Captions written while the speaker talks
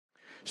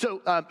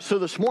So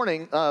this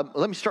morning,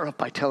 let me start off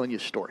by telling you a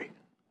story.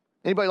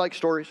 Anybody like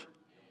stories?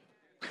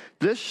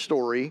 This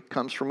story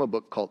comes from a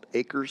book called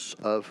Acres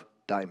of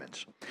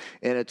Diamonds.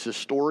 And it's a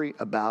story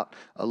about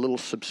a little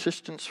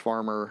subsistence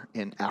farmer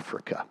in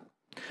Africa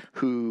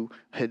who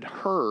had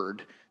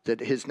heard that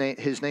his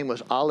name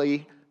was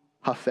Ali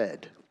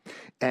Hafed.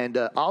 And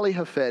Ali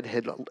Hafed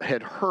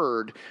had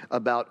heard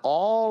about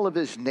all of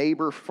his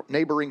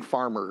neighboring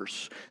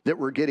farmers that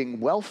were getting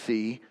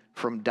wealthy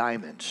from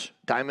diamonds.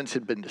 Diamonds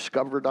had been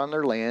discovered on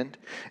their land,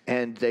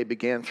 and they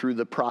began through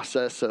the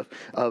process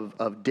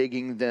of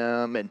digging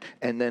them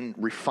and then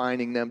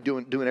refining them,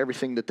 doing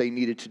everything that they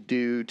needed to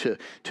do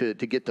to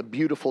get the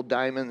beautiful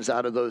diamonds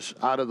out of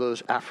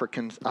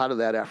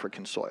that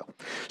African soil.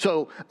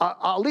 So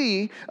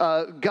Ali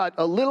got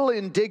a little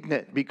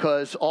indignant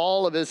because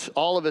all of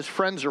his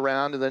friends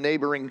around in the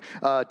neighboring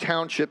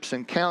townships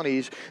and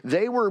counties,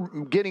 they were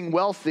getting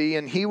wealthy,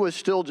 and he was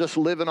still just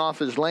living off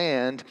his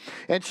land.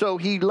 And so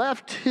he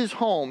left his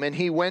home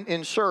and he went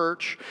in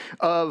search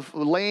of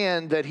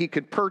land that he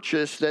could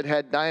purchase that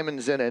had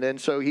diamonds in it. And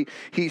so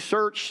he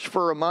searched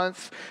for a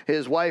month.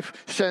 His wife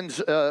sends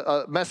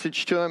a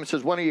message to him and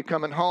says, "When are you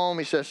coming home?"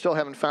 He says, "Still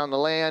haven't found the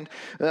land."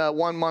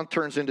 1 month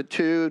turns into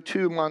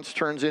 2 months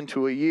turns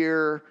into a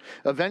year.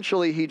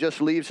 Eventually, he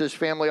just leaves his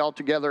family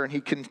altogether and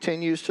he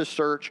continues to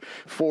search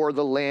for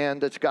the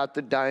land that's got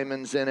the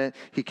diamonds in it.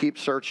 He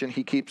keeps searching,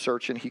 he keeps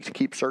searching, he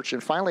keeps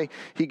searching. Finally,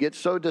 he gets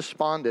so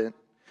despondent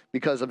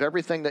because of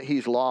everything that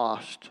he's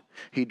lost,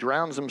 he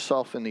drowns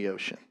himself in the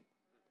ocean.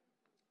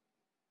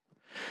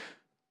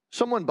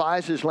 Someone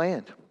buys his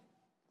land,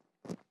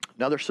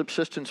 another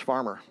subsistence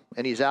farmer,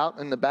 and he's out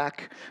in the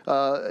back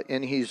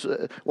and he's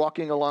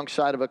walking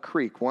alongside of a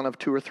creek, one of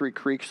 2 or 3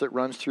 creeks that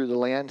runs through the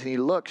land, and he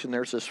looks and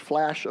there's this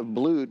flash of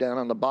blue down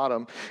on the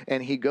bottom,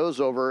 and he goes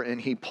over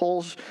and he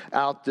pulls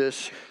out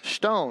this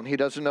stone. He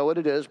doesn't know what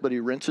it is, but he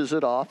rinses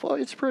it off. Oh,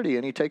 it's pretty,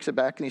 and he takes it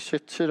back and he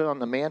sits it on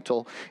the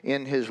mantle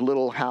in his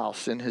little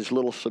house, in his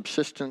little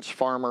subsistence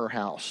farmer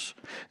house,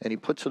 and he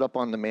puts it up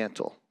on the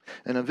mantle.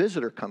 And a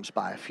visitor comes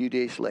by a few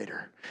days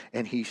later,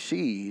 and he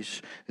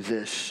sees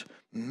this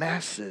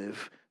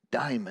massive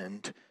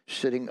diamond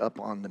sitting up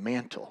on the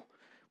mantle.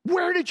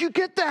 "Where did you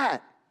get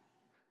that?"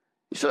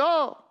 He said,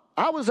 "Oh,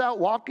 I was out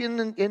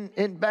walking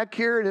in back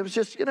here, and it was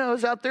just, it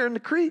was out there in the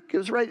creek.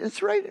 It's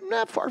right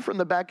not far from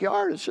the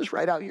backyard. It's just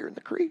right out here in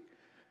the creek."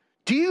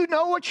 "Do you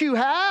know what you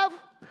have?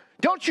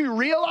 Don't you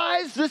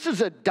realize this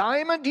is a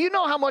diamond? Do you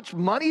know how much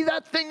money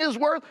that thing is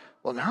worth?"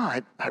 "Well,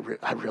 no,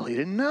 I really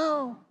didn't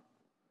know."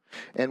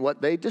 And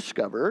what they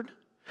discovered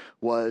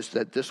was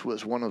that this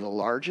was one of the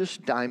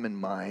largest diamond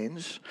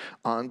mines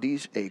on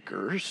these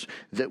acres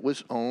that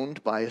was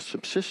owned by a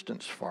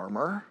subsistence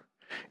farmer,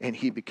 and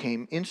he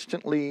became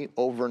instantly,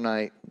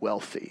 overnight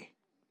wealthy.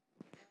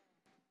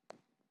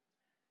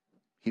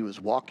 He was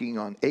walking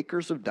on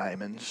acres of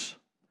diamonds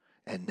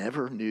and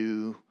never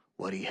knew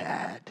what he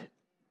had.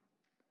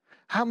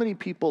 How many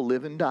people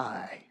live and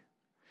die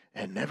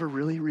and never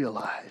really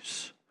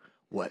realize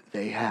what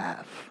they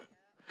have?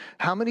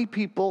 How many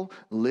people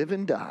live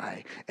and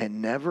die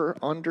and never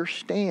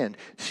understand?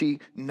 See,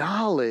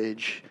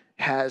 knowledge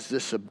has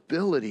this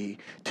ability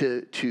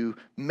to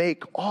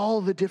make all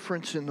the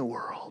difference in the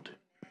world.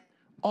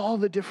 All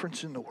the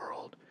difference in the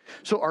world.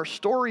 So our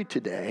story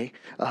today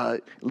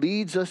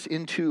leads us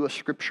into a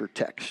scripture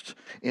text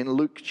in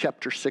Luke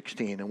chapter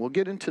 16. And we'll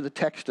get into the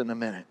text in a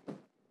minute.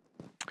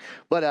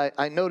 But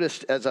I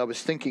noticed as I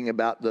was thinking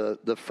about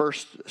the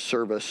first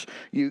service,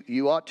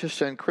 you ought to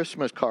send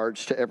Christmas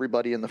cards to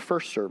everybody in the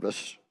first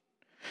service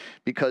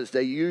because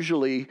they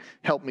usually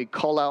help me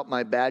call out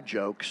my bad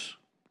jokes.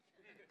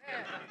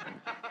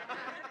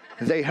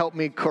 They help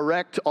me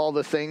correct all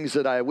the things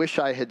that I wish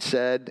I had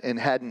said and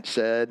hadn't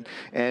said,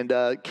 and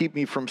keep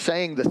me from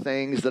saying the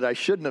things that I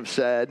shouldn't have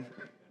said,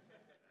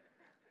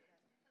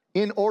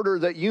 in order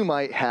that you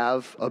might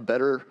have a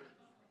better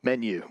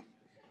menu.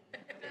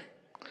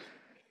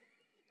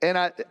 And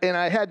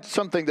I had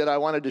something that I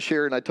wanted to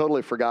share, and I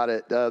totally forgot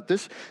it.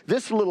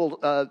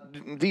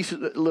 These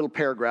little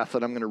paragraph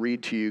that I'm going to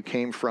read to you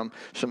came from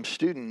some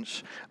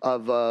students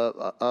of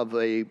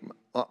a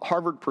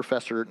Harvard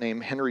professor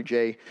named Henry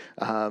J.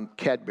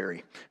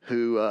 Cadbury,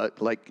 who,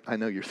 I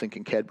know you're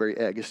thinking Cadbury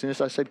egg. As soon as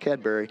I said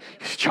Cadbury,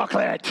 it's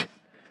chocolate.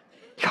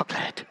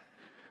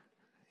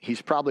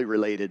 He's probably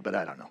related, but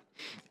I don't know.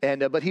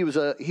 And but he was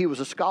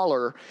a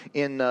scholar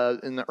in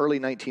the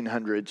early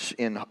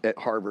 1900s at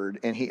Harvard,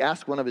 and he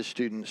asked one of his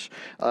students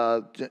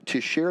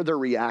to share their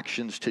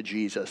reactions to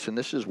Jesus, and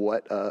this is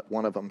what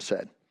one of them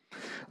said.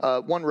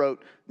 One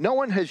wrote, "No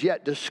one has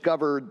yet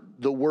discovered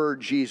the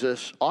word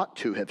Jesus ought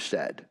to have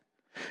said.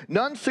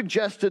 None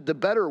suggested the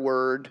better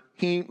word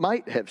he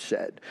might have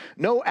said.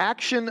 No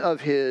action of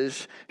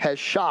his has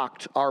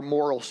shocked our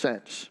moral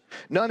sense.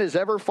 None has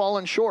ever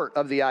fallen short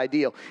of the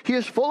ideal. He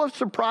is full of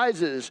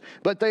surprises,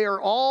 but they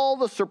are all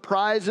the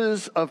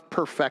surprises of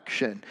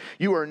perfection.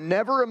 You are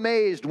never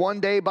amazed one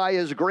day by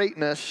his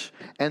greatness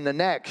and the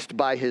next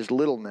by his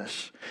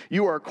littleness.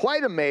 You are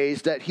quite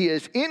amazed that he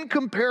is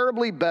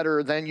incomparably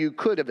better than you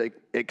could have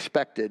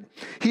expected.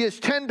 He is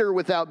tender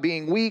without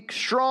being weak,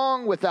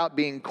 strong without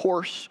being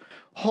coarse,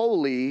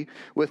 holy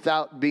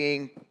without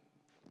being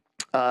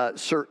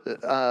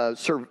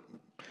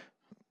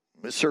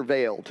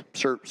surveyed,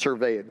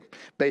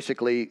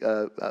 basically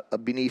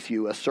beneath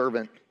you, a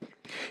servant.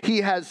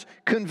 He has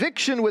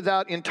conviction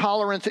without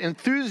intolerance,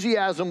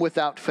 enthusiasm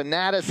without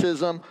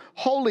fanaticism,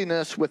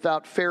 holiness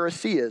without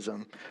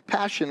Phariseeism,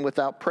 passion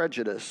without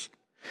prejudice.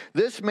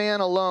 This man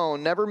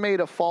alone never made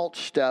a false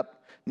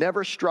step,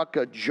 never struck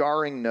a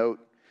jarring note.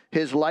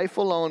 His life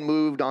alone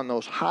moved on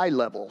those high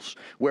levels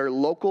where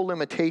local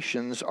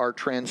limitations are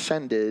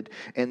transcended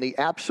and the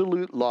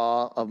absolute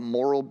law of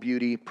moral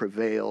beauty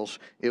prevails.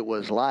 It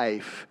was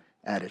life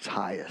at its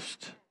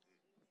highest.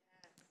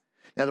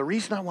 Now, the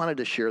reason I wanted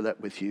to share that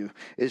with you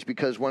is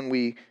because when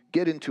we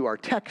get into our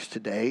text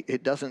today,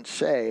 it doesn't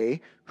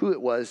say who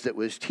it was that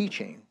was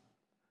teaching,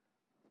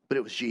 but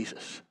it was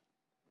Jesus.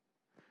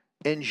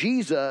 And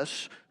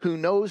Jesus, who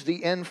knows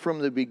the end from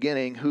the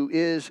beginning, who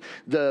is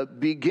the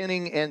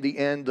beginning and the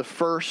end, the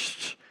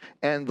first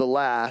and the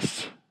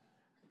last,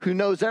 who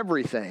knows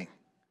everything,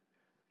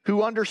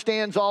 who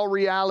understands all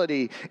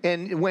reality.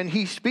 And when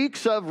he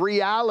speaks of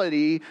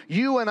reality,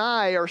 you and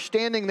I are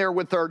standing there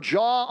with our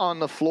jaw on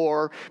the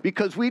floor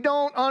because we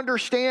don't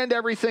understand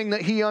everything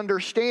that he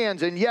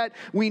understands. And yet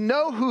we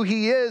know who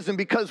he is. And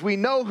because we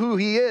know who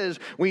he is,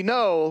 we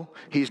know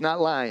he's not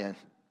lying.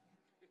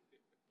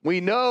 We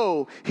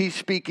know he's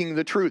speaking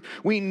the truth.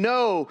 We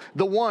know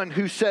the one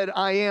who said,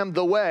 I am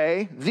the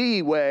way,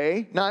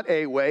 not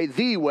a way,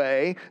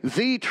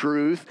 the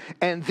truth,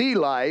 and the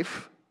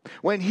life.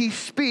 When he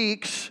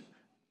speaks,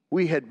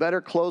 we had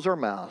better close our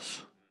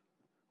mouths.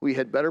 We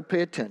had better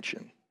pay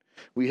attention.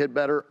 We had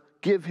better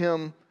give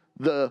him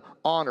the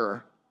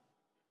honor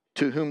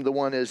to whom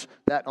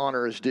that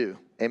honor is due.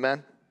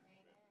 Amen?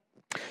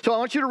 So I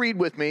want you to read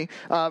with me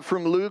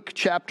from Luke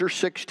chapter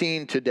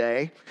 16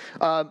 today.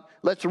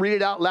 Let's read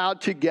it out loud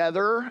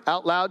together.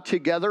 Out loud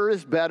together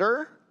is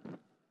better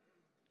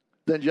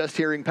than just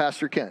hearing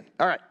Pastor Ken.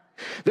 All right.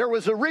 There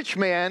was a rich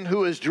man who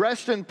was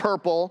dressed in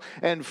purple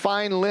and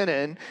fine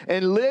linen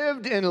and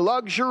lived in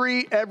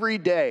luxury every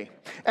day.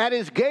 At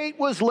his gate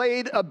was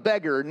laid a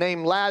beggar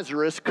named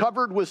Lazarus,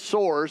 covered with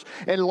sores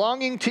and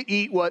longing to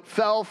eat what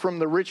fell from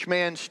the rich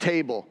man's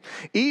table.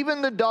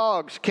 Even the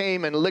dogs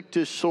came and licked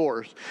his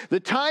sores. The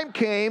time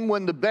came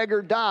when the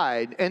beggar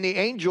died, and the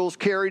angels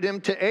carried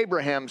him to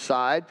Abraham's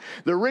side.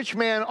 The rich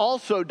man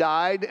also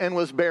died and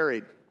was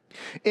buried.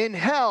 In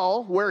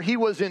hell, where he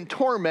was in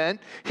torment,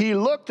 he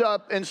looked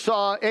up and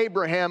saw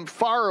Abraham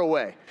far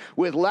away,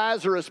 with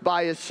Lazarus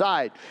by his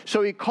side.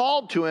 So he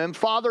called to him,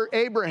 Father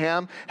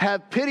Abraham,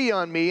 have pity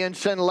on me and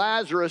send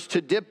Lazarus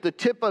to dip the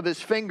tip of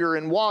his finger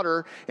in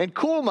water and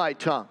cool my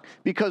tongue,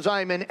 because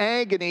I am in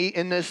agony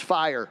in this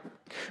fire.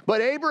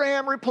 But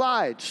Abraham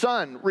replied,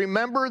 Son,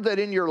 remember that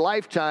in your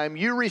lifetime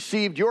you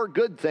received your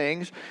good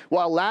things,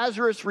 while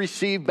Lazarus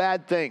received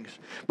bad things.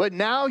 But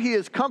now he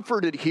is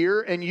comforted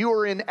here, and you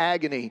are in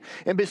agony.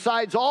 And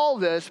besides all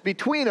this,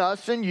 between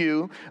us and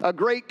you, a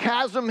great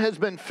chasm has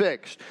been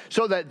fixed,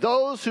 so that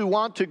those who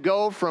want to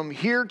go from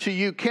here to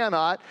you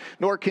cannot,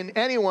 nor can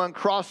anyone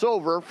cross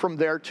over from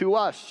there to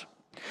us.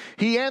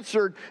 He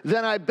answered,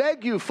 Then I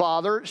beg you,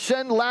 Father,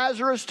 send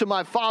Lazarus to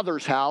my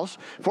father's house,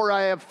 for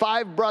I have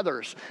 5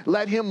 brothers.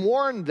 Let him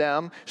warn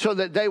them, so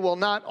that they will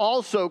not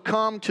also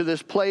come to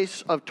this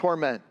place of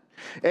torment.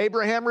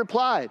 Abraham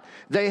replied,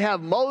 They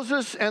have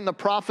Moses and the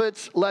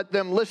prophets, let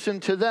them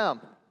listen to them.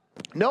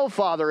 No,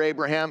 Father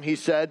Abraham, he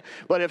said,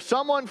 but if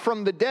someone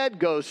from the dead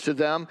goes to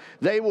them,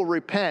 they will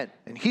repent.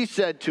 And he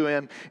said to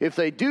him, If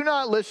they do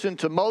not listen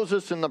to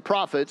Moses and the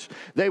prophets,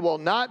 they will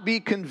not be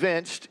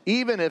convinced,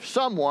 even if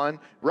someone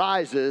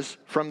rises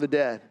from the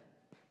dead.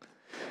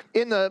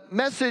 In the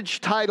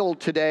message title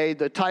today,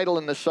 the title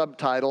and the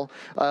subtitle,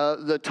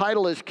 the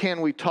title is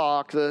Can We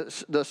Talk?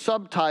 The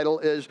subtitle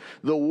is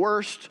The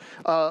Worst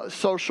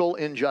Social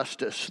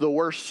Injustice. The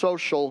Worst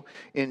Social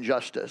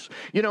Injustice.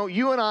 You know,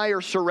 you and I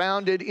are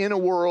surrounded in a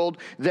world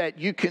that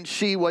you can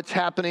see what's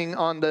happening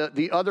on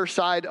the other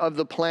side of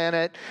the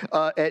planet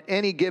at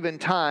any given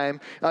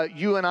time.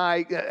 You and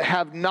I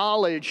have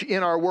knowledge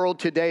in our world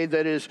today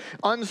that is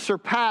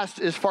unsurpassed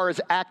as far as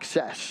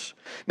access.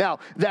 Now,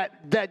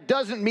 that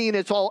doesn't mean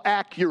it's all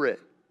accurate,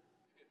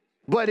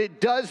 but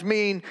it does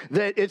mean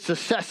that it's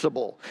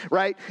accessible,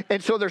 right?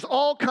 And so there's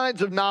all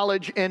kinds of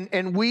knowledge,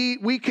 and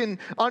we can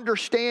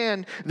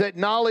understand that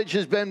knowledge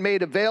has been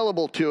made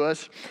available to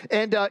us.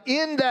 And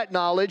in that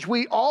knowledge,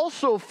 we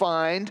also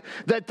find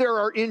that there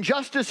are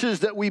injustices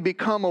that we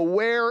become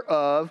aware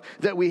of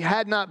that we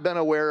had not been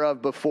aware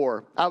of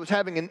before. I was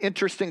having an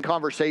interesting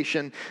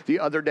conversation the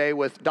other day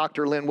with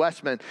Dr. Lynn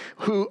Westman,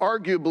 who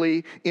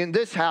arguably in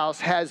this house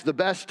has the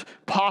best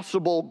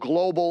possible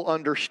global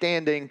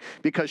understanding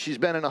because she's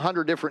been in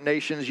 100 different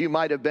nations. You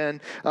might have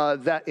been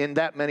in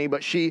that many,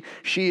 but she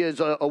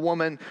is a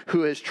woman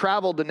who has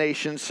traveled the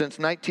nations since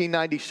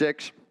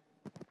 1996.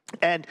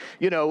 And,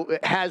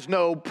 has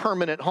no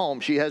permanent home.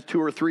 She has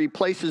 2 or 3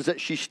 places that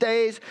she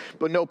stays,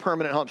 but no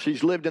permanent home.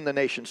 She's lived in the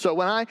nation. So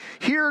when I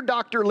hear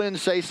Dr. Lynn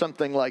say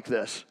something like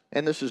this,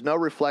 and this is no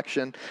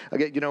reflection,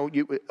 again,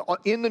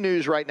 in the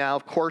news right now,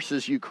 of course,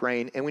 is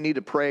Ukraine, and we need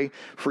to pray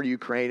for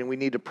Ukraine, and we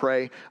need to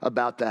pray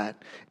about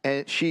that.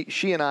 And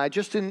she and I,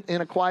 just in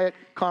a quiet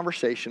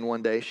conversation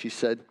one day, she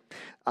said,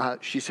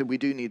 we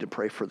do need to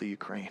pray for the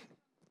Ukraine.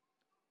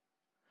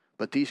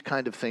 But these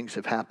kind of things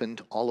have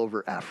happened all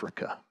over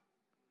Africa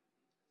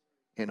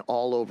and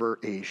all over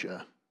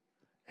Asia,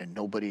 and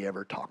nobody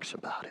ever talks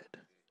about it.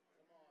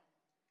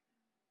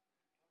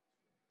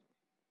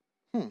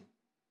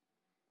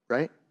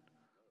 Right?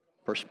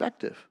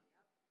 Perspective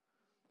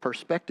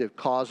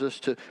causes us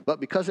to, but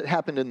because it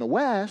happened in the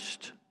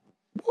West,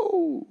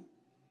 whoa,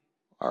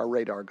 our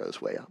radar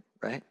goes way up,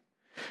 right?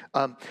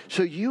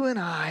 So you and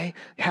I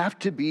have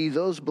to be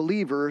those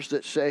believers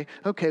that say,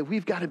 okay,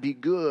 we've got to be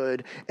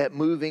good at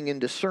moving in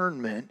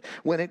discernment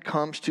when it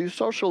comes to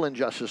social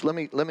injustice. Let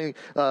me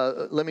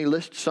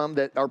list some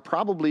that are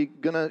probably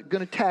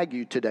gonna tag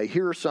you today.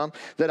 Here are some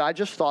that I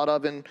just thought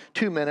of in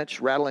 2 minutes,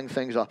 rattling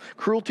things off.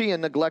 Cruelty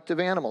and neglect of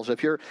animals.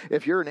 If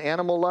you're an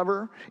animal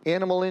lover,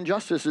 animal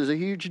injustice is a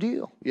huge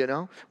deal.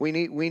 We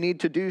need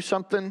to do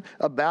something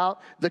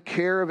about the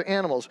care of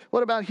animals.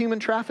 What about human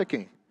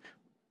trafficking?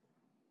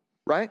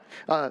 Right?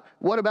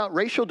 What about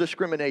racial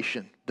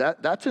discrimination?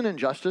 That's an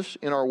injustice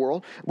in our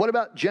world. What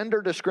about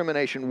gender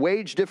discrimination,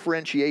 wage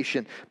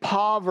differentiation,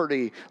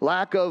 poverty,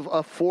 lack of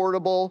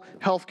affordable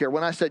health care?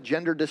 When I said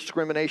gender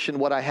discrimination,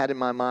 what I had in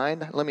my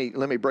mind, let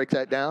me break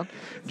that down.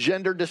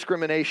 Gender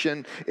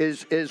discrimination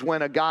is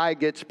when a guy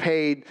gets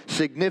paid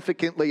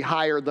significantly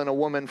higher than a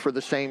woman for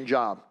the same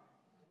job.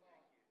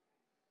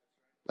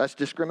 That's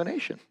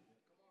discrimination.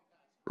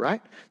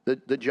 Right?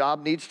 The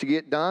job needs to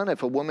get done.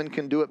 If a woman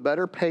can do it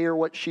better, pay her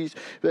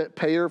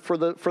for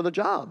the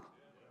job.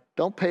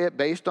 Don't pay it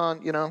based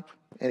on,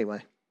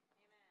 anyway.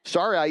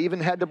 Sorry, I even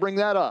had to bring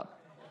that up.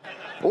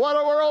 What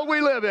a world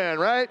we live in,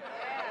 right?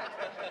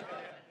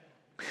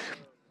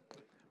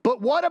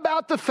 But what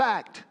about the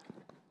fact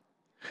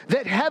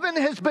that heaven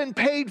has been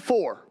paid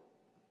for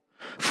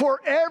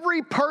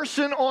every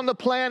person on the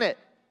planet?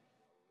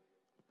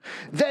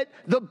 That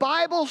the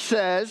Bible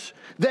says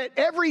that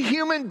every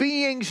human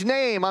being's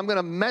name, I'm going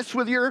to mess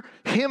with your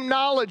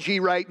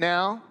hymnology right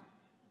now,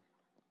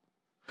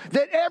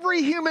 that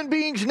every human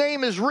being's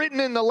name is written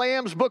in the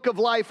Lamb's Book of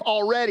Life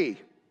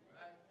already.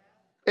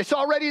 It's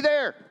already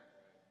there.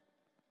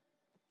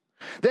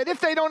 That if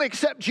they don't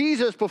accept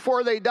Jesus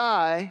before they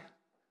die,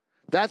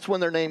 that's when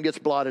their name gets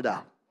blotted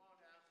out.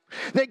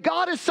 That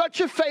God is such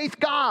a faith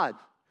God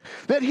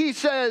that he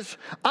says,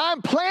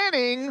 I'm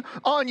planning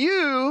on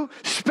you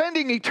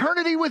spending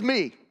eternity with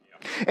me.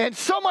 And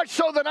so much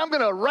so that I'm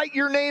going to write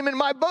your name in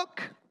my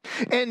book.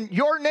 And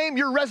your name,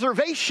 your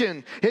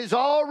reservation has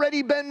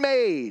already been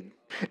made.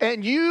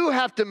 And you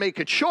have to make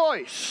a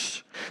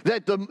choice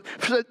that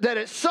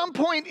at some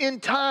point in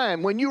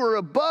time, when you are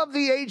above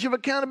the age of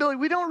accountability,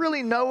 we don't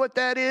really know what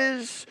that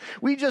is.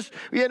 We just,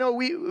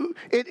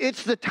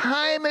 it's the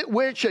time at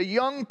which a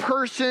young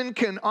person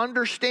can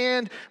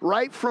understand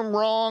right from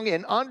wrong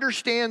and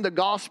understand the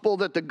gospel,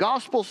 that the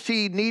gospel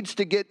seed needs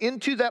to get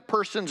into that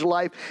person's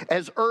life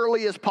as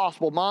early as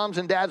possible. Moms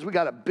and dads, we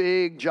got a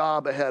big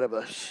job ahead of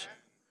us.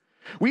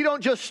 We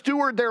don't just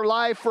steward their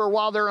life for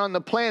while they're on the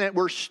planet.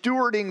 We're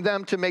stewarding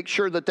them to make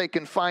sure that they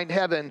can find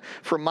heaven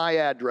from my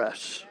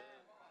address.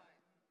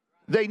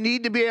 They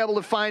need to be able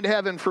to find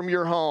heaven from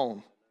your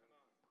home.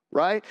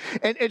 Right?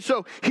 And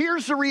so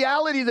here's the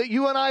reality that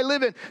you and I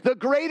live in. The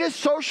greatest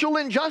social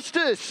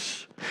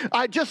injustice.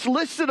 I just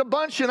listed a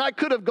bunch, and I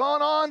could have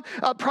gone on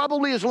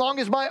probably as long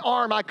as my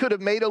arm. I could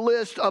have made a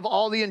list of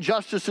all the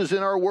injustices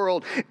in our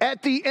world.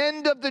 At the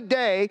end of the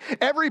day,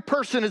 every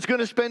person is going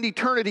to spend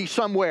eternity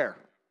somewhere.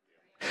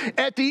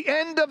 At the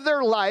end of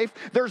their life,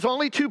 there's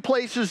only 2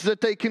 places that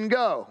they can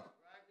go.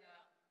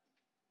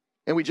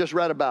 And we just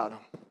read about them.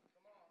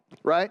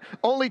 Right?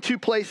 Only 2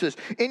 places.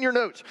 In your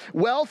notes,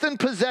 wealth and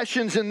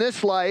possessions in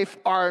this life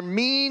are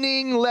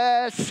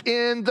meaningless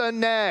in the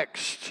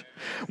next.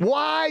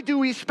 Why do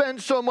we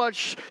spend so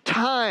much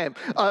time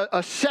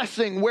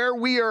assessing where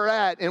we are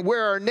at and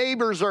where our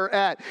neighbors are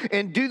at?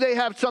 And do they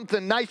have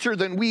something nicer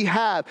than we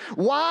have?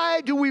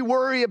 Why do we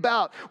worry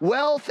about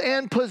wealth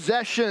and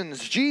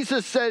possessions?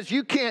 Jesus says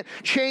you can't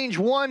change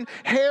one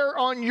hair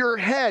on your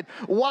head.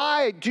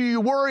 Why do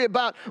you worry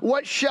about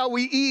what shall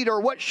we eat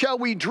or what shall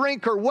we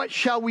drink or what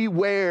shall we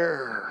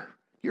wear?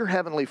 Your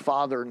heavenly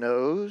Father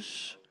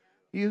knows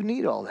you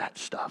need all that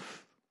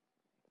stuff.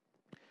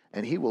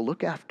 And He will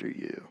look after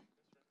you.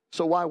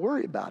 So why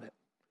worry about it?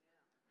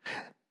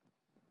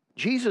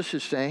 Jesus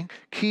is saying,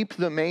 keep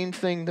the main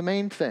thing the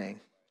main thing.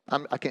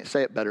 I can't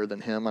say it better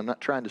than Him. I'm not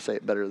trying to say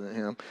it better than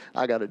Him.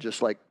 I got to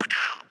just like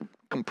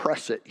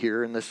compress it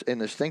here in this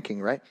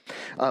thinking, right?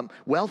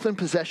 Wealth and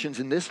possessions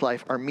in this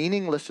life are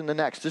meaningless in the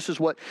next. This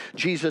is what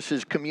Jesus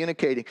is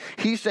communicating.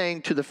 He's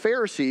saying to the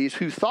Pharisees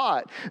who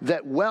thought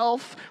that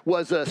wealth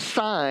was a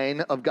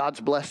sign of God's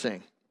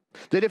blessing.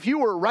 That if you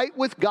were right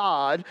with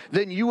God,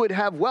 then you would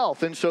have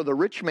wealth. And so the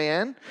rich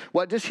man,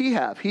 what does he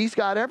have? He's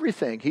got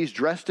everything. He's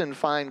dressed in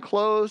fine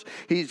clothes.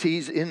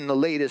 He's in the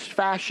latest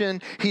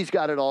fashion. He's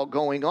got it all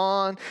going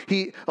on.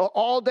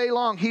 All day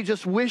long, he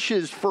just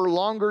wishes for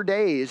longer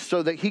days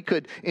so that he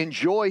could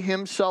enjoy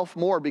himself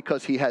more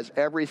because he has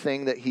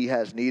everything that he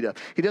has need of.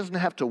 He doesn't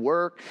have to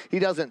work. He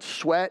doesn't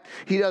sweat.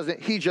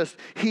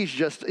 He's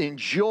just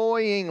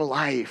enjoying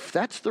life.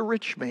 That's the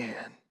rich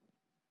man.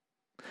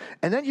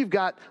 And then you've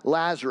got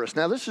Lazarus.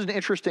 Now, this is an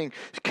interesting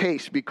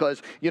case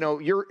because,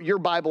 your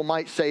Bible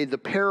might say the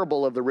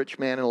parable of the rich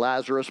man and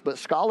Lazarus, but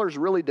scholars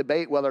really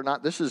debate whether or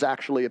not this is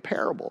actually a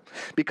parable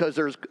because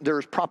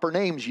there's proper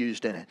names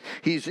used in it.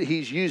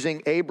 He's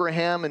using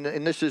Abraham, and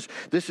this is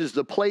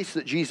the place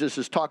that Jesus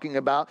is talking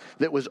about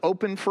that was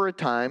open for a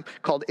time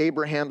called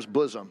Abraham's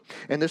bosom.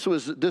 And this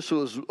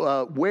was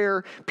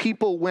where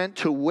people went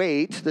to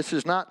wait. This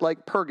is not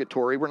like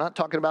purgatory. We're not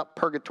talking about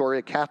purgatory,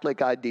 a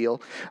Catholic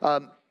ideal.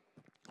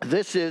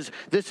 This is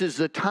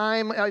the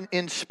time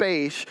in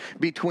space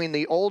between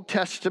the Old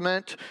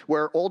Testament,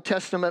 where Old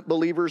Testament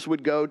believers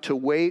would go to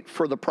wait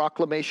for the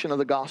proclamation of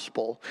the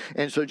gospel.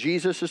 And so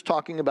Jesus is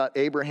talking about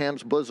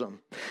Abraham's bosom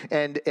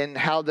and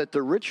how that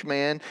the rich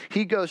man,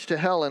 he goes to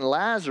hell, and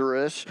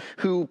Lazarus,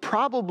 who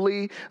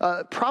probably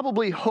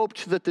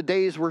hoped that the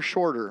days were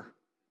shorter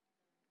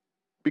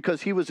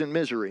because he was in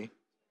misery.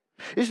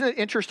 Isn't it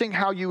interesting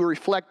how you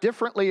reflect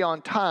differently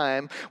on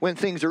time when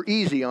things are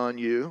easy on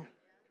you?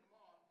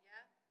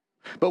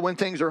 But when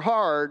things are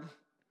hard,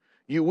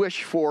 you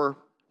wish for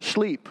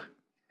sleep,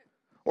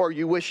 or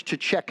you wish to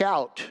check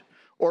out,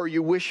 or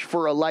you wish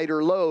for a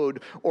lighter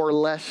load or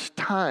less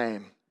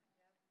time.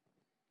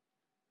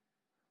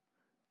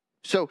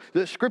 So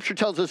the scripture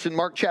tells us in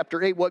Mark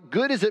chapter 8, what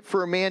good is it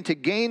for a man to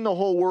gain the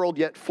whole world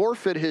yet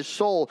forfeit his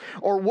soul?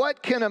 Or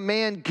what can a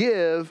man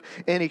give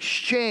in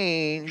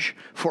exchange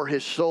for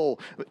his soul?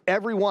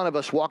 Every one of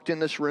us walked in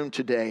this room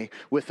today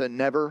with a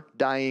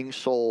never-dying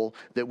soul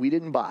that we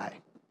didn't buy,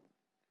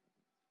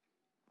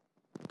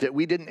 that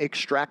we didn't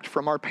extract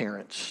from our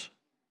parents,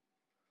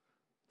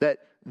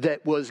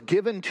 that was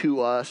given to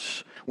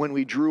us when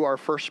we drew our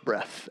first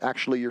breath.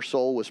 Actually, your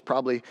soul was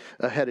probably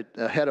ahead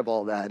of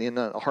all that. In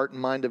the heart and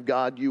mind of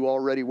God, you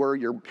already were.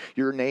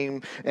 Your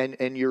name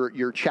and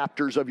your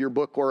chapters of your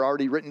book were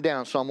already written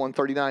down, Psalm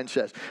 139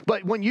 says.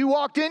 But when you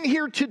walked in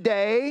here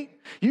today,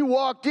 you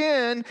walked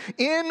in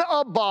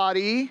a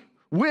body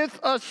with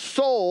a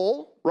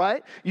soul,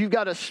 right? You've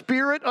got a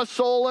spirit, a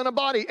soul, and a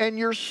body. And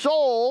your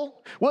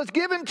soul was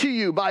given to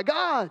you by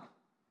God.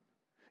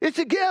 It's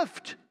a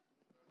gift.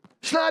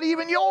 It's not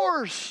even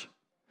yours.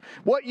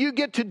 What you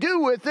get to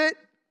do with it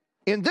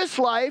in this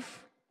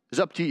life is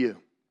up to you.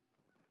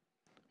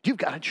 You've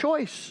got a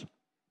choice.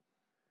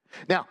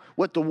 Now,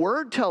 what the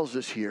Word tells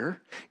us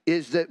here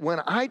is that when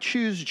I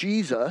choose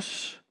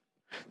Jesus,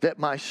 that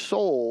my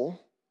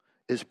soul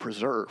is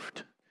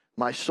preserved.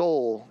 My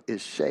soul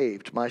is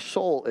saved. My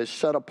soul is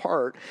set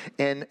apart.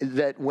 And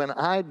that when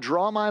I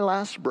draw my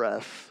last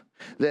breath,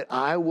 that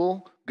I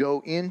will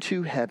go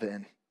into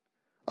heaven,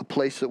 a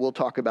place that we'll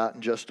talk about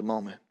in just a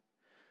moment.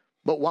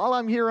 But while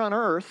I'm here on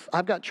earth,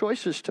 I've got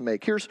choices to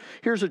make. Here's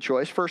a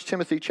choice. 1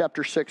 Timothy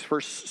chapter 6,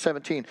 verse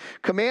 17.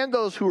 Command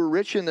those who are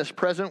rich in this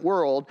present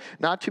world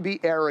not to be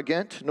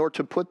arrogant, nor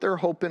to put their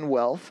hope in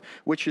wealth,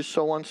 which is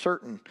so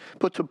uncertain,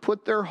 but to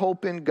put their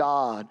hope in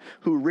God,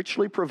 who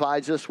richly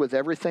provides us with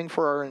everything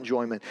for our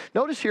enjoyment.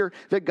 Notice here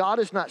that God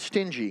is not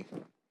stingy.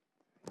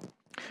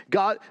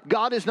 God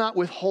is not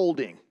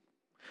withholding.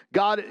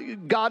 God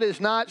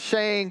is not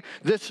saying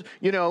this,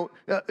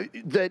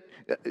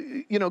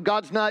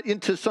 God's not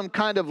into some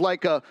kind of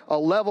like a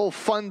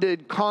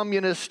level-funded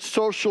communist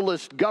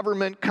socialist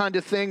government kind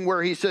of thing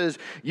where he says,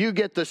 you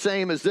get the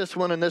same as this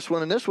one and this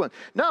one and this one.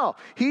 No,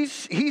 he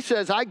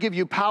says, I give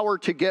you power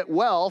to get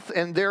wealth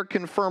and there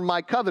confirm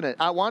my covenant.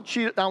 I want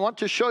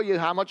to show you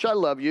how much I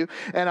love you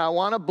and I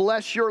want to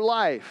bless your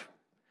life.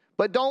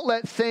 But don't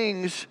let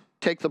things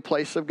take the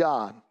place of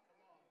God.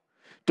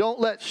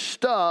 Don't let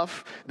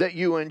stuff that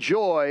you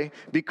enjoy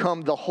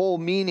become the whole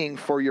meaning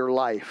for your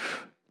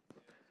life.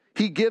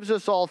 He gives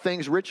us all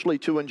things richly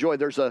to enjoy.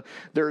 There's a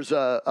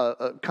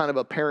kind of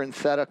a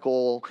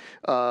parenthetical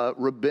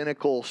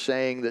rabbinical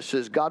saying that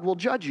says, God will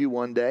judge you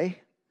one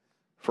day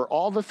for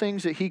all the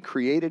things that he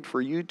created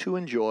for you to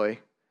enjoy,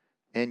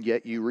 and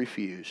yet you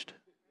refused.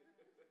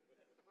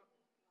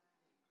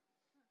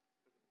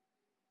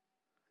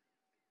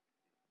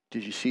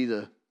 Did you see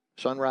the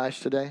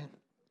sunrise today?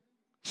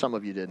 Some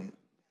of you didn't.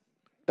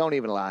 Don't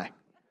even lie.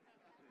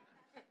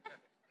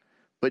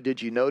 But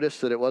did you notice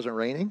that it wasn't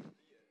raining?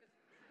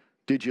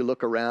 Did you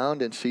look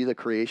around and see the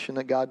creation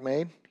that God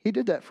made? He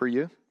did that for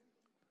you.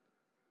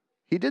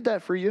 He did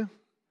that for you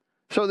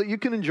so that you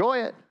can enjoy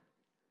it.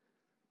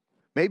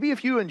 Maybe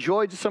if you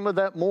enjoyed some of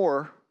that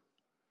more,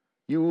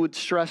 you would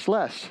stress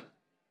less.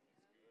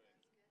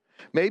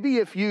 Maybe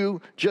if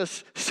you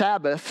just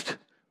Sabbathed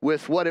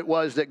with what it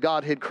was that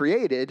God had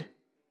created,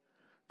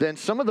 then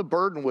some of the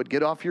burden would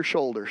get off your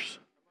shoulders.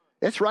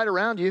 It's right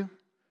around you.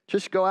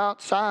 Just go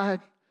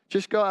outside.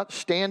 Just go out,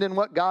 stand in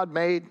what God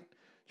made.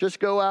 Just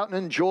go out and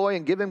enjoy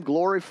and give him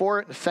glory for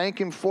it and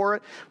thank him for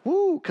it.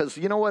 Woo, because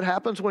you know what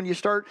happens when you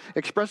start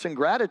expressing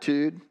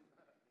gratitude?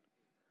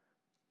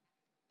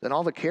 Then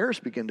all the cares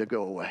begin to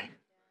go away.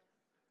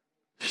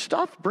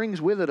 Stuff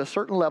brings with it a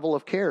certain level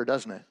of care,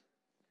 doesn't it?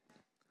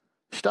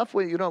 Stuff,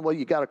 well,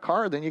 you got a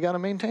car, then you got to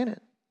maintain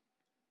it.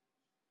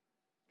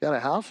 You got a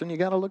house, and you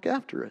got to look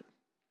after it.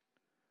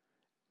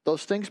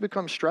 Those things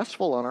become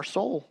stressful on our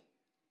soul,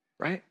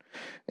 right?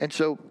 And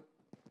so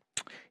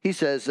he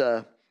says,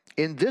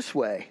 in this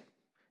way,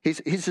 he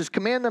says,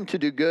 command them to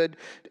do good,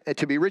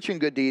 to be rich in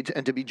good deeds,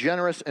 and to be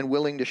generous and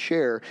willing to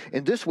share.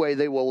 In this way,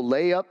 they will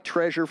lay up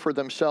treasure for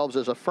themselves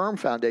as a firm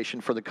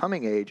foundation for the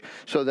coming age,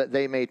 so that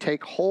they may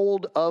take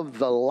hold of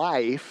the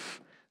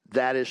life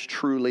that is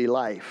truly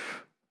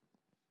life.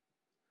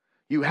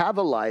 You have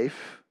a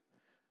life,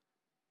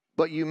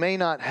 but you may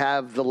not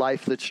have the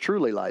life that's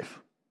truly life.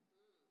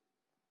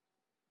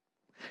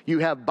 You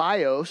have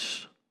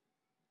bios,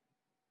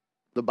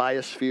 the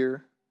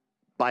biosphere,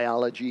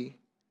 biology,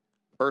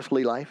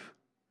 earthly life,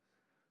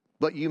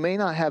 but you may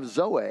not have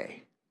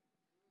Zoe,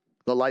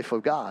 the life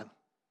of God.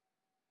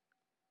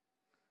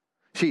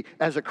 See,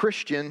 as a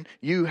Christian,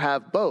 you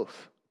have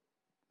both.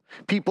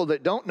 People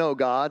that don't know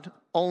God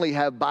only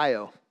have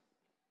bio.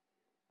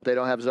 They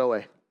don't have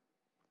Zoe.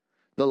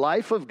 The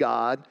life of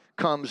God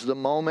comes the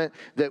moment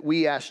that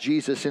we ask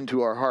Jesus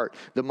into our heart.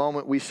 The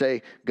moment we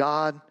say,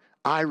 God,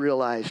 I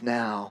realize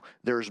now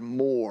there's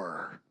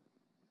more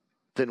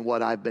than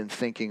what I've been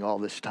thinking all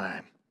this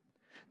time.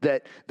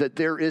 That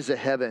there is a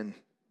heaven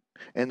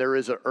and there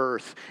is an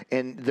earth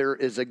and there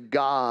is a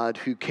God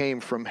who came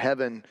from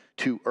heaven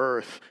to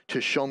earth to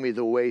show me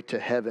the way to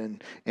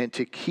heaven and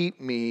to keep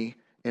me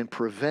and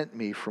prevent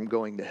me from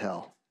going to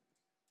hell.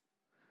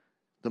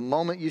 The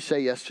moment you say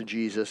yes to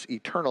Jesus,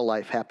 eternal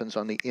life happens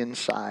on the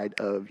inside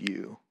of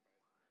you.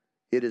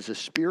 It is a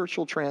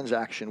spiritual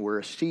transaction where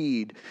a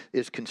seed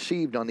is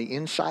conceived on the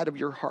inside of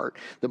your heart.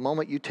 The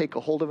moment you take a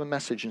hold of a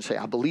message and say,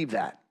 I believe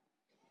that.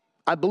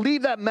 I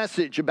believe that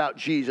message about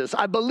Jesus.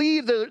 I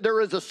believe that there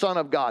is a Son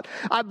of God.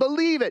 I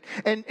believe it.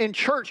 And in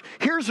church,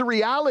 here's the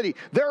reality.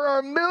 There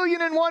are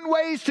 1,000,001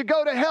 ways to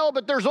go to hell,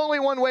 but there's only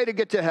one way to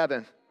get to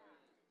heaven.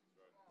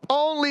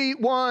 Only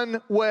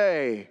one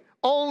way.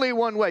 Only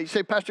one way. You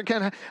say, Pastor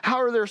Ken,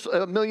 how are there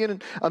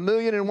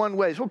 1,000,001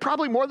 ways? Well,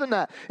 probably more than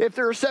that. If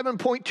there are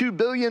 7.2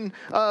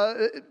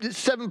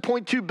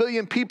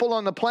 billion people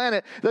on the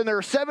planet, then there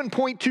are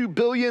 7.2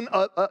 billion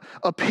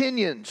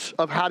opinions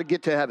of how to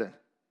get to heaven.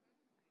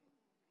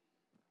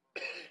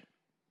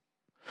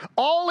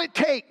 All it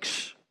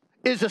takes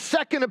is a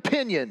second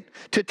opinion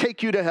to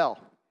take you to hell.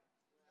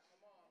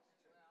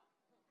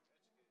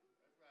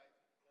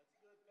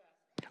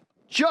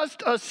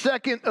 Just a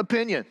second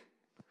opinion.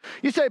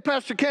 You say,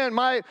 Pastor Ken,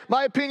 my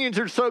opinions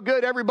are so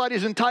good,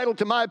 everybody's entitled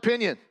to my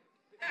opinion.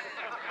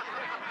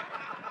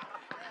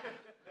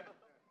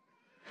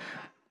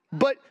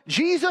 But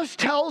Jesus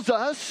tells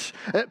us,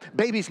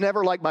 babies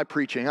never like my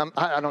preaching.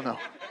 I don't know.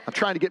 I'm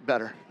trying to get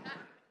better.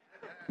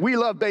 We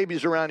love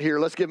babies around here.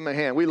 Let's give them a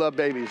hand. We love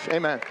babies.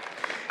 Amen.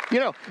 You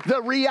know, the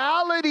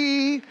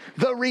reality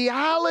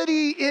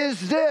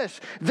is this,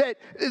 that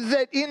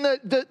in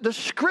the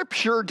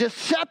scripture,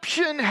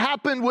 deception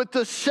happened with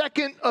the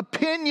second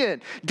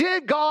opinion.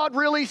 Did God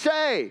really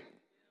say?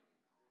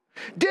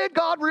 Did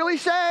God really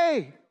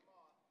say?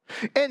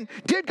 And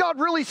did God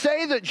really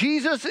say that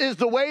Jesus is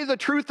the way, the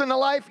truth, and the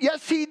life?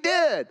 Yes, he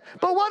did.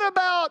 But what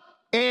about,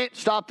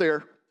 stop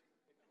there.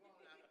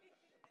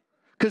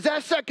 Because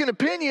that second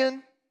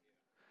opinion,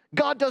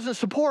 God doesn't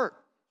support.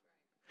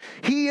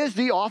 He is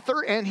the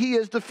author and he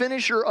is the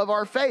finisher of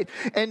our faith.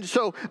 And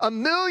so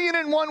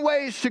 1,000,001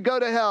 ways to go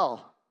to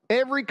hell.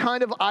 Every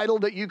kind of idol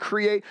that you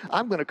create,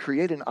 I'm going to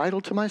create an idol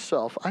to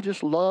myself. I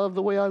just love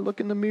the way I look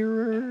in the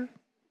mirror.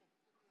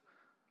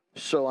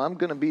 So I'm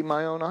going to be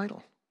my own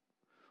idol.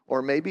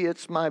 Or maybe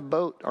it's my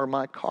boat or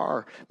my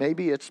car.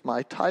 Maybe it's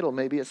my title.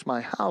 Maybe it's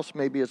my house.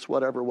 Maybe it's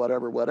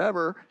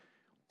whatever.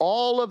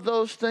 All of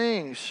those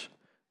things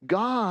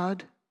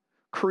God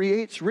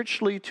creates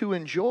richly to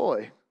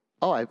enjoy.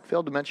 Oh, I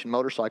failed to mention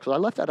motorcycles. I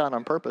left that out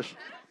on purpose.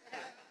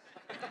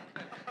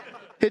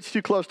 It's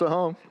too close to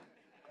home.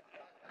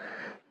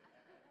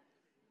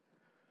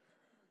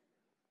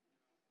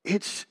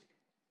 It's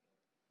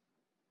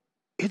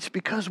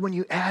because when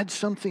you add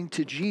something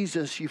to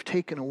Jesus, you've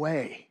taken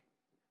away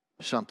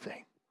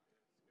something.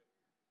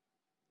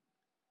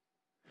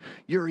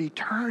 Your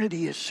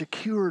eternity is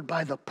secured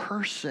by the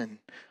person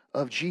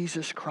of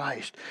Jesus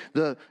Christ,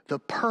 the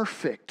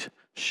perfect,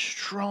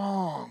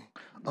 strong,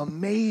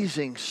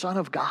 amazing Son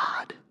of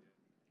God,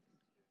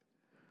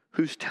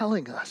 who's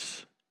telling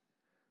us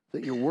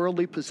that your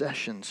worldly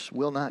possessions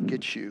will not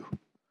get you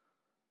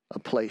a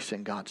place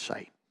in God's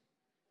sight.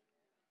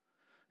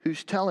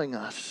 Who's telling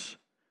us,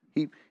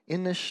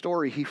 in this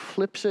story, he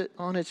flips it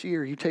on its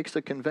ear. He takes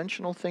the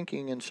conventional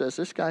thinking and says,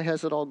 this guy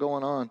has it all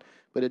going on,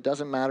 but it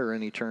doesn't matter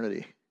in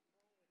eternity.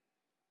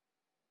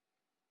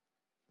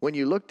 When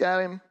you looked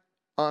at him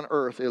on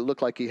earth, it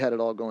looked like he had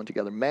it all going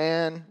together.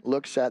 Man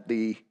looks at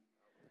the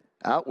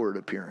outward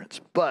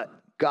appearance, but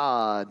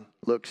God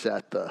looks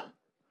at the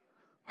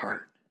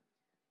heart.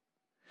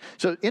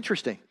 So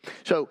interesting.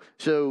 So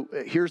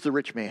here's the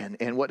rich man,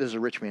 and what does the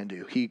rich man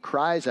do? He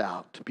cries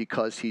out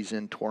because he's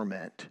in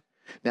torment.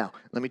 Now,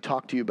 let me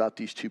talk to you about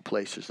these two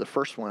places. The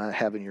first one I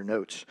have in your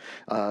notes,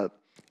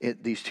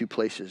 these two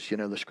places. You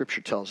know, the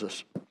scripture tells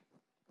us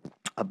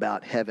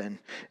about heaven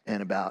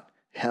and about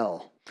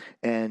hell.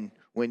 And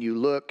when you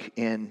look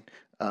in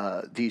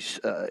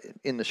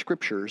in the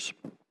scriptures,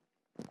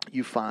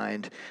 you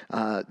find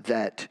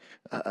that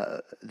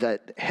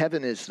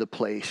heaven is the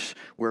place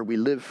where we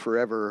live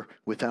forever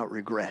without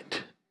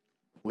regret,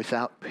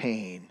 without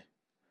pain,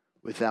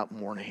 without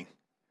mourning.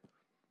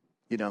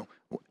 You know,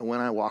 when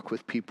I walk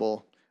with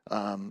people,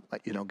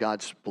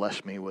 God's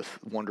blessed me with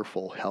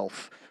wonderful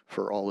health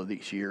for all of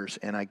these years,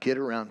 and I get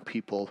around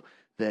people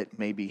that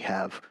maybe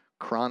have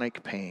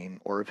chronic pain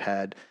or have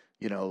had,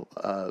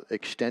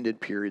 extended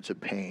periods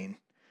of pain,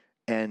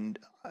 and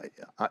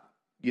I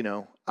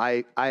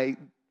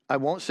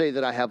won't say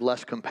that I have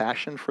less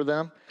compassion for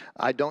them.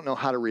 I don't know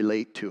how to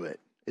relate to it,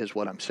 is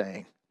what I'm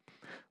saying.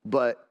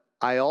 But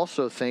I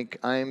also think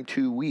I'm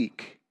too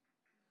weak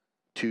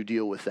to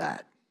deal with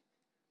that.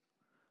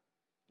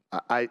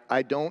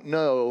 I don't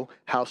know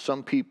how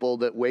some people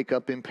that wake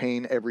up in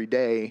pain every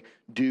day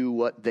do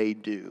what they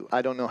do.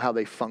 I don't know how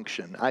they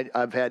function.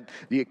 I've had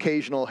the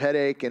occasional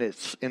headache, and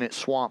it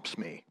swamps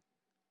me.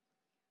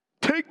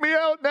 Take me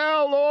out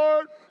now,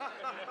 Lord.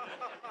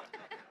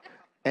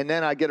 And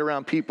then I get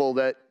around people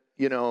that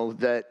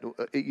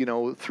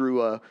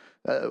through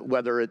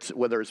whether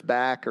it's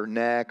back or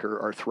neck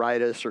or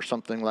arthritis or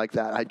something like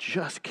that, I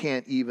just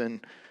can't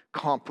even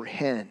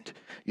comprehend,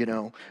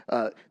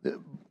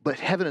 but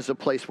heaven is a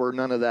place where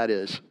none of that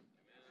is.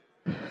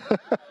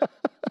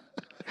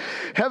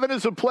 Heaven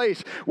is a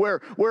place where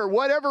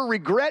whatever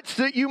regrets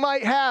that you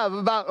might have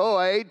about,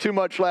 I ate too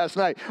much last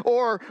night,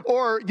 or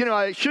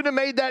I should have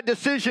made that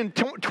decision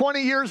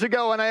 20 years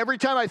ago, and every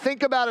time I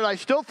think about it, I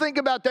still think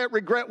about that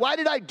regret. Why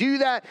did I do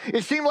that?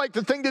 It seemed like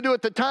the thing to do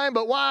at the time,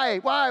 but why?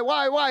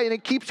 And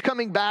it keeps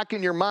coming back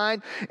in your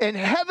mind. And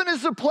heaven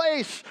is a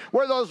place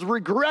where those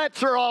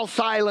regrets are all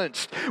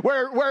silenced,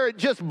 where it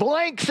just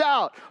blanks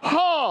out.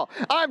 Oh,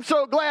 I'm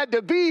so glad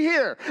to be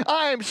here.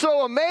 I am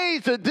so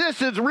amazed that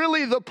this is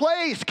really the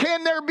place.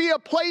 Can there be a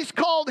place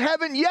called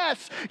heaven?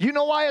 Yes. You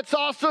know why it's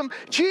awesome?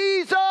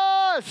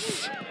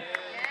 Jesus!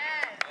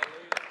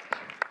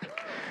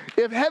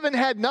 If heaven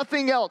had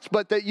nothing else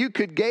but that you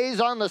could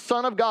gaze on the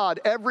Son of God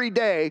every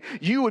day,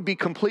 you would be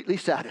completely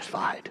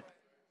satisfied.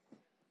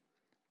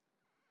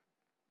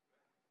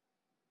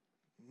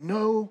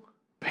 No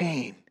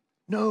pain,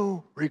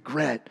 no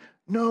regret,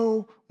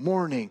 no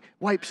mourning.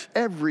 Wipes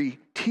every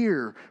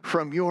tear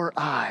from your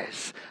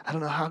eyes. I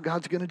don't know how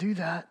God's going to do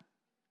that.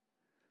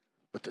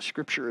 But the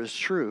scripture is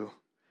true,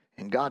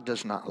 and God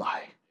does not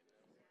lie.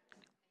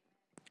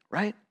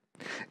 Right?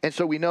 And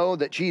so we know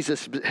that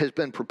Jesus has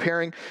been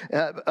preparing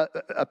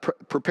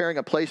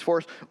a place for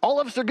us. All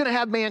of us are going to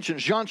have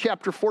mansions. John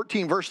chapter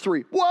 14, verse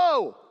 3.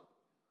 Whoa!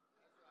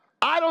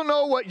 I don't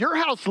know what your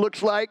house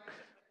looks like,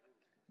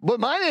 but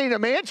mine ain't a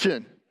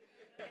mansion.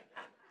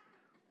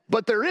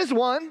 But there is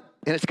one,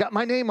 and it's got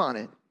my name on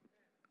it.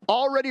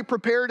 Already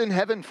prepared in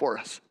heaven for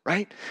us,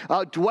 right?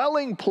 A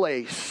dwelling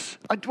place.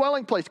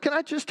 Can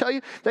I just tell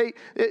you,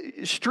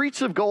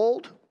 streets of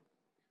gold,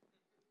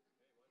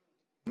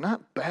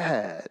 not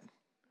bad.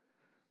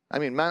 I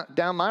mean,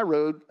 down my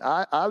road,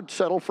 I would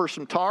settle for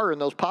some tar in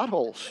those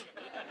potholes.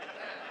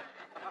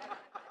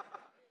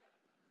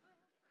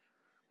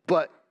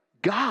 But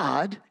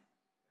God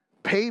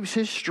paves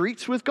his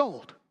streets with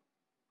gold.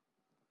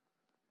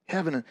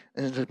 Heaven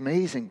is an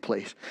amazing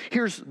place.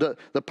 Here's the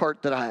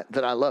part that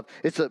I love.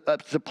 It's a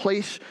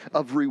place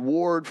of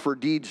reward for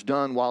deeds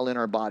done while in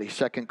our body.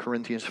 2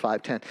 Corinthians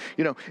 5:10.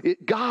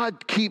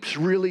 God keeps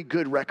really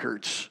good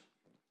records.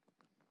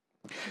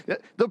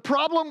 The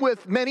problem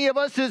with many of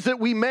us is that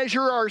we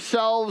measure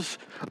ourselves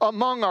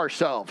among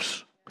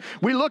ourselves.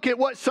 We look at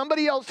what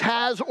somebody else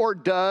has or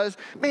does.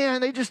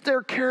 Man,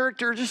 their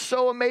character is just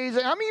so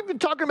amazing. I'm even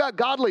talking about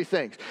godly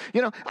things.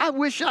 You know, I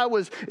wish I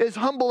was as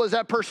humble as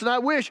that person. I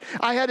wish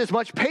I had as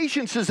much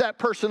patience as that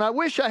person. I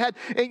wish I had,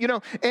 you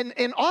know,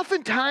 and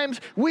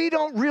oftentimes we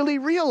don't really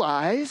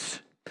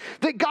realize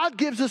that God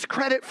gives us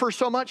credit for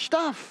so much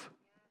stuff.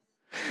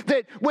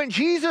 That when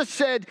Jesus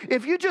said,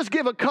 if you just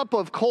give a cup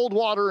of cold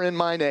water in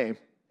my name,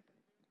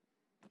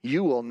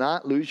 you will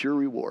not lose your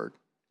reward.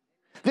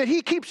 That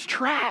he keeps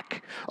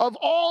track of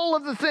all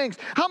of the things.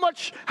 How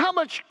much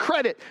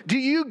credit do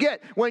you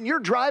get when you're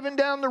driving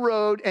down the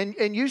road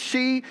and you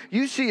see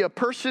a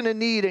person in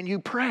need and you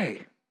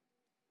pray?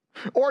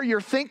 Or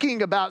you're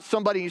thinking about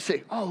somebody and you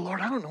say, oh,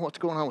 Lord, I don't know what's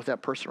going on with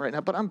that person right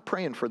now, but I'm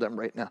praying for them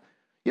right now.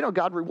 You know,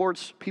 God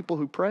rewards people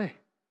who pray.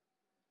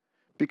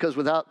 Because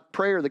without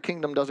prayer, the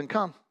kingdom doesn't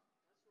come.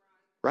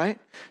 Right?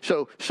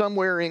 So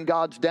somewhere in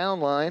God's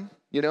downline,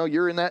 you know,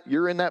 you're in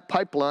that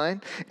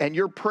pipeline and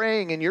you're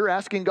praying and you're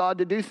asking God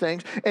to do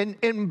things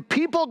and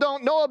people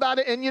don't know about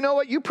it. And you know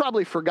what? You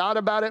probably forgot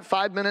about it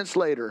 5 minutes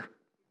later.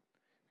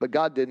 But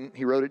God didn't.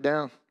 He wrote it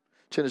down.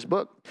 It's in his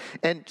book.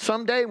 And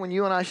someday when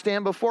you and I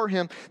stand before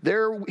him,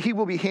 he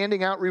will be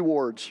handing out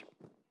rewards.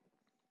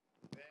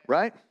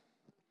 Right?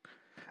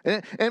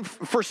 And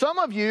for some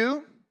of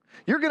you,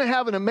 you're going to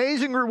have an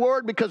amazing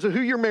reward because of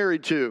who you're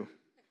married to.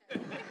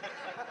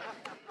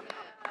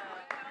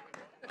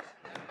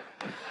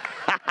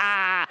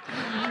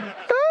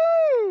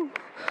 Woo!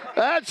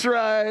 That's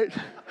right.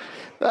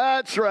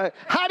 That's right.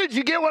 How did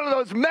you get one of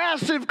those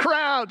massive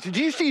crowds? Did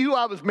you see who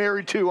I was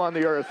married to on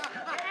the earth?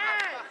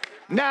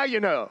 Now you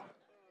know.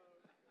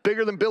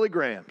 Bigger than Billy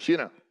Graham's, you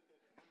know.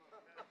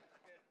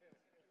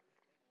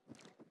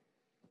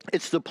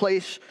 It's the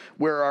place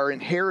where our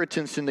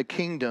inheritance in the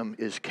kingdom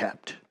is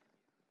kept.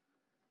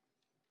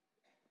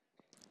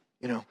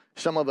 You know,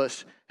 some of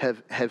us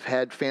have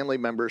had family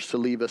members to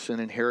leave us an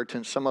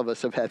inheritance. Some of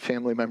us have had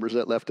family members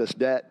that left us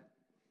debt.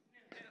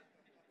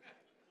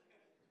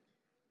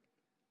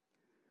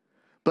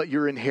 But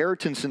your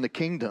inheritance in the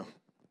kingdom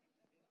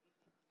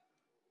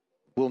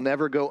will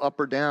never go up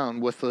or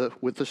down with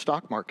the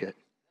stock market.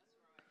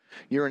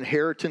 Your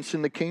inheritance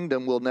in the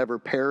kingdom will never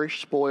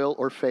perish, spoil,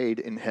 or fade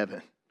in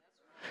heaven.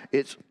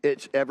 It's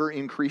ever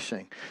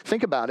increasing.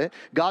 Think about it.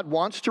 God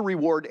wants to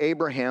reward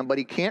Abraham, but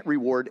he can't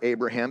reward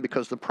Abraham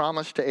because the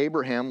promise to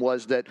Abraham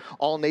was that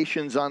all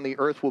nations on the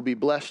earth will be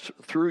blessed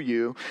through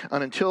you.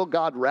 And until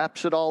God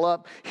wraps it all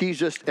up, he's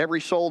just, every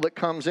soul that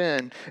comes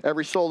in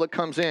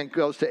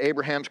goes to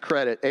Abraham's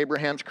credit,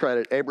 Abraham's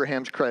credit,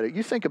 Abraham's credit.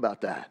 You think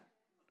about that.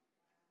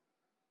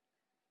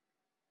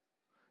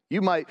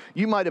 You might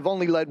have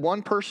only led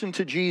one person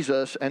to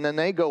Jesus, and then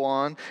they go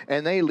on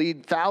and they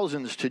lead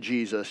thousands to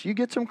Jesus. You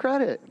get some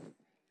credit.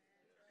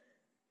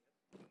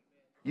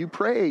 You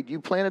prayed, you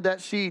planted that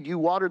seed, you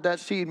watered that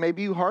seed,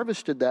 maybe you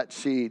harvested that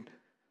seed,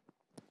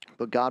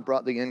 but God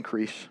brought the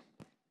increase.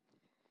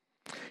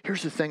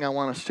 Here's the thing I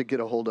want us to get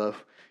a hold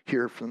of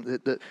here. From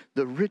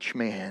the rich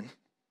man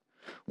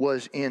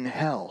was in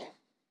hell.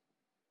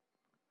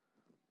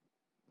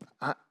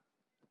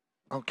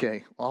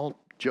 Okay, all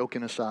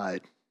joking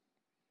aside,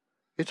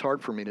 it's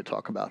hard for me to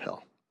talk about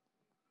hell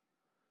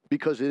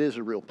because it is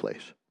a real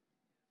place.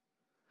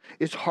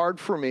 It's hard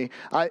for me.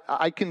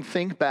 I can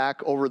think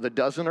back over the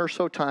dozen or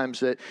so times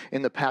that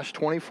in the past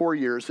 24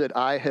 years that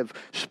I have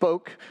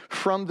spoke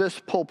from this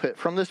pulpit,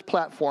 from this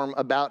platform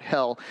about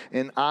hell,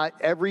 and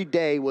every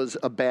day was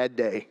a bad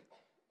day.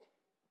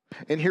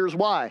 And here's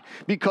why.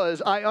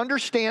 Because I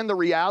understand the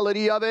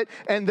reality of it,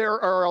 and there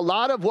are a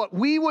lot of what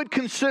we would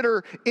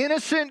consider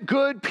innocent,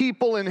 good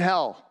people in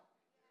hell.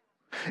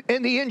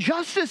 And the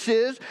injustice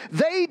is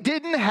they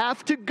didn't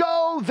have to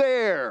go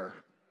there.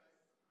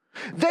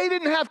 They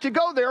didn't have to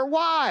go there.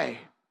 Why?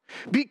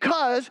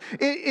 Because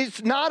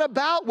it's not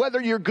about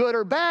whether you're good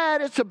or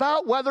bad. It's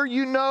about whether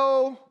you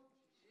know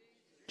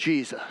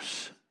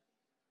Jesus.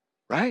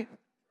 Right?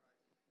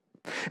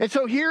 And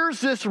so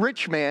here's this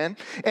rich man,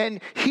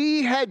 and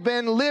he had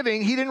been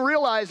living, he didn't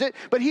realize it,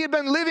 but he had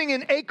been living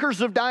in acres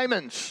of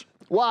diamonds.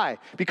 Why?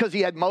 Because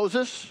he had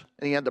Moses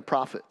and he had the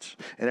prophets.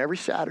 And every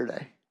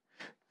Saturday,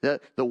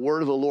 the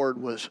word of the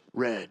Lord was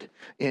read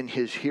in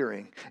his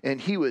hearing. And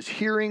he was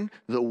hearing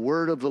the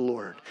word of the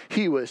Lord.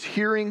 He was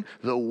hearing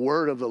the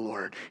word of the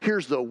Lord.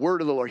 Here's the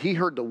word of the Lord. He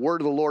heard the word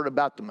of the Lord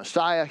about the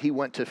Messiah. He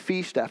went to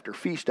feast after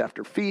feast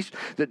after feast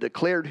that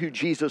declared who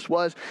Jesus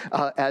was.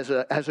 As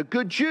a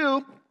good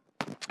Jew,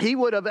 he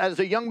would have, as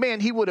a young man,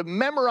 he would have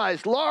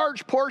memorized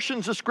large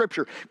portions of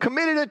Scripture,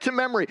 committed it to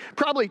memory,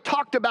 probably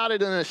talked about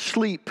it in his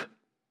sleep,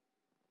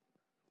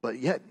 but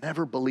yet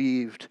never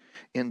believed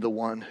in the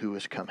one who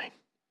is coming.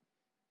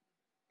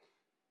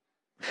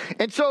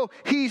 And so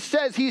he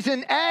says he's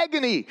in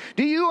agony.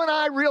 Do you and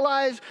I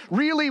realize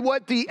really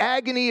what the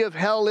agony of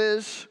hell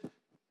is?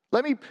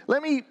 Let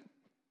me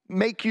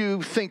make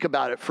you think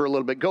about it for a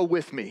little bit. Go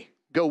with me.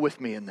 Go with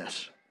me in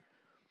this.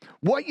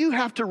 What you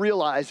have to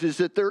realize is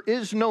that there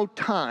is no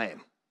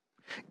time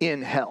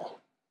in hell.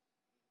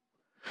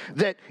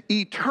 that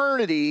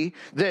eternity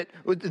that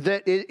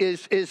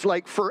is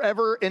like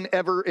forever and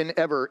ever and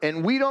ever.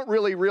 And we don't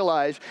really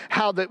realize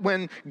how that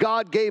when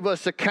God gave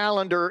us a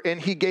calendar and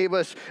he gave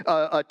us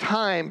a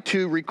time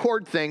to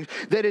record things,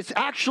 that it's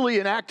actually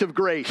an act of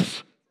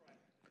grace.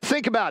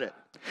 Think about it.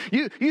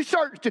 You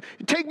start to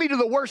take me to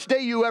the worst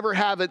day you ever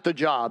have at the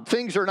job.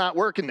 Things are not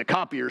working. The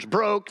copier's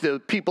broke. The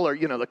people are,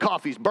 the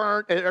coffee's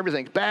burnt.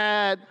 Everything's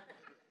bad.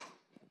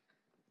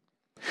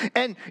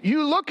 And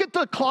you look at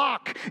the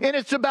clock, and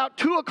it's about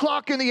 2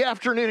 o'clock in the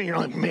afternoon, and you're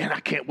like, man, I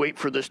can't wait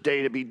for this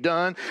day to be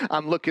done.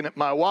 I'm looking at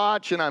my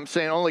watch, and I'm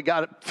saying, only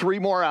got 3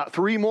 more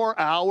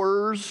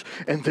hours,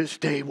 and this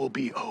day will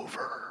be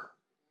over.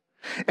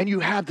 And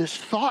you have this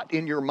thought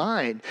in your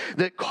mind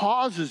that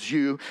causes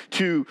you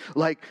to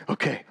like,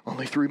 okay,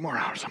 only 3 more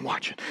hours. I'm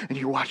watching. And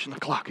you're watching the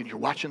clock, and you're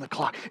watching the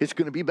clock. It's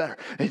going to be better.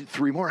 And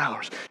 3 more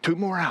hours, 2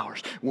 more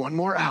hours, 1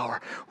 more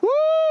hour.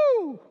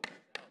 Woo!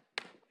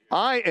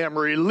 I am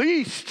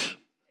released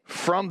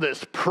from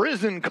this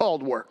prison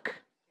called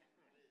work.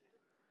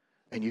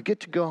 And you get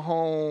to go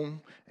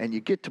home, and you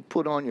get to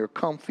put on your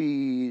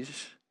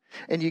comfies,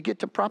 and you get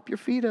to prop your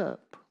feet up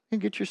and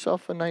get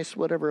yourself a nice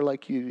whatever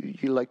like you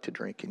like to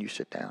drink, and you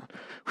sit down.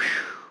 Whew.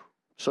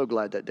 So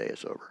glad that day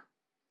is over.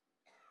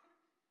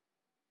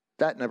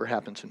 That never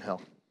happens in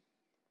hell.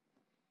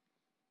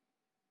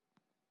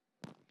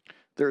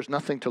 There's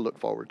nothing to look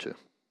forward to.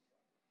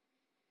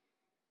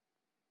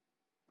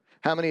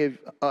 How many of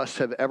us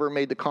have ever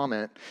made the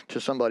comment to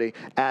somebody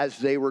as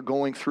they were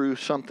going through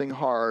something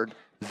hard,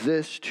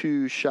 this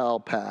too shall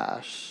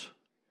pass?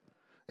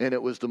 And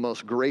it was the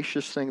most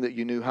gracious thing that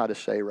you knew how to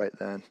say right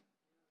then.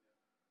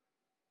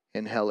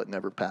 In hell, it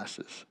never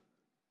passes.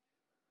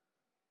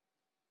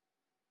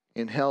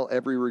 In hell,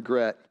 every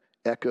regret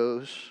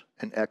echoes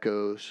and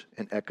echoes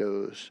and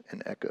echoes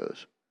and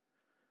echoes.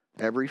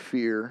 Every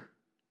fear,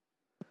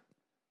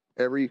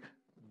 every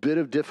bit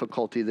of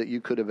difficulty that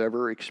you could have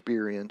ever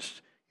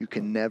experienced, you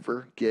can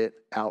never get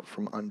out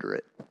from under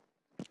it.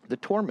 The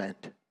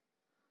torment.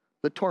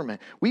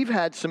 We've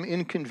had some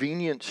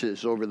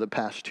inconveniences over the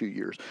past 2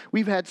 years.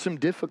 We've had some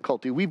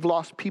difficulty. We've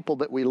lost people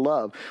that we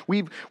love.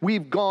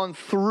 We've gone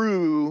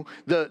through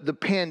the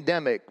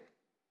pandemic,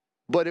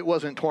 but it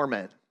wasn't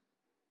torment.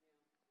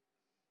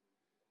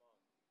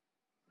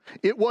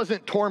 It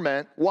wasn't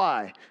torment.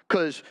 Why?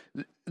 Because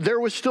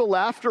there was still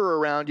laughter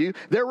around you.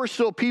 There were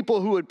still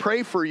people who would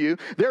pray for you.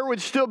 There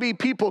would still be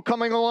people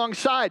coming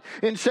alongside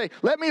and say,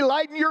 let me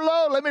lighten your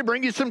load. Let me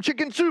bring you some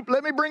chicken soup.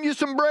 Let me bring you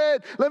some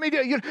bread.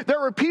 There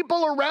were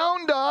people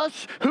around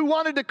us who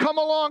wanted to come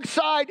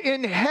alongside.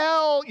 In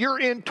hell, you're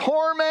in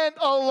torment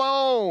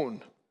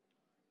alone.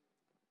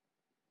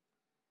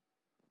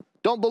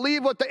 Don't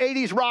believe what the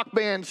 80s rock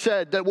band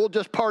said, that we'll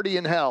just party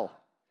in hell.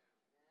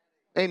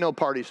 Ain't no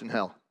parties in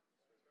hell.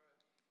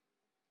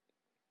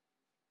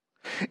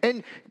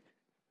 And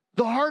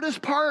the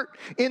hardest part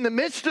in the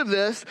midst of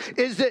this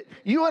is that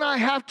you and I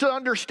have to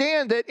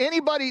understand that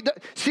anybody,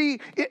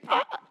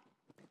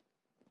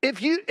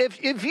 if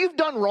you've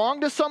done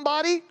wrong to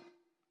somebody,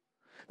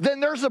 then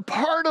there's a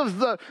part of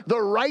the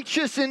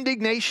righteous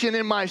indignation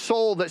in my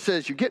soul that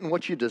says you're getting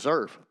what you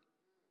deserve.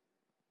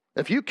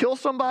 If you kill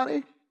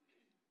somebody,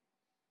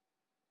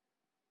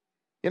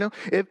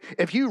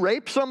 if you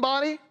rape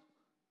somebody,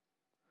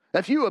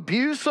 if you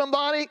abuse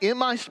somebody, in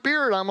my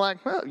spirit, I'm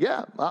like, well,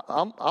 yeah,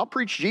 I'll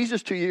preach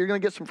Jesus to you. You're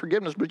going to get some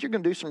forgiveness, but you're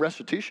going to do some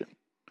restitution.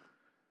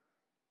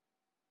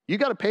 You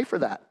got to pay for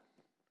that.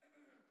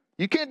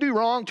 You can't do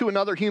wrong to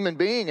another human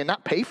being and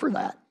not pay for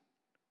that.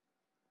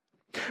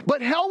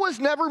 But hell was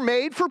never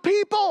made for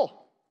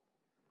people.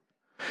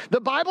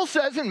 The Bible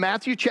says in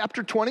Matthew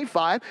chapter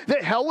 25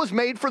 that hell was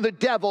made for the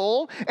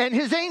devil and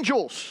his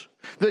angels.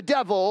 The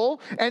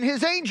devil and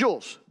his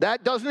angels.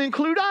 That doesn't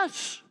include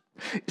us.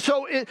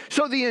 So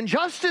the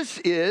injustice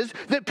is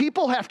that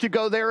people have to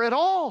go there at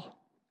all.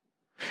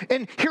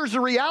 And here's the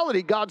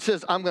reality. God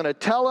says, I'm going to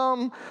tell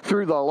them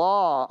through the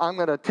law. I'm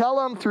going to tell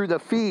them through the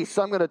feasts.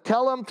 I'm going to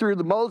tell them through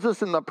the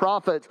Moses and the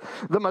prophets.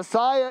 The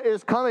Messiah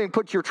is coming.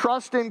 Put your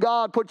trust in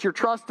God. Put your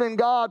trust in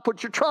God.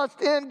 Put your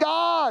trust in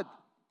God.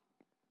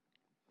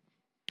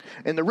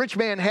 And the rich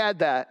man had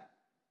that,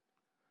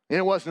 and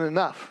it wasn't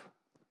enough.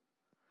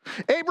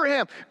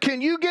 Abraham,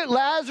 can you get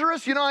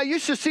Lazarus? I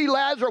used to see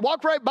Lazarus,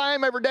 walk right by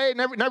him every day,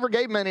 never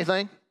gave him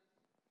anything.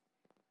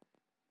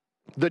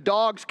 The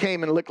dogs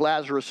came and licked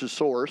Lazarus'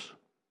 sores.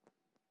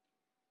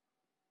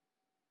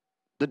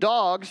 The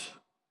dogs,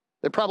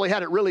 they probably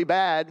had it really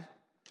bad,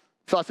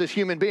 thought this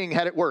human being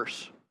had it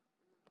worse.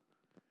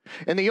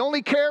 And the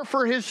only care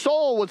for his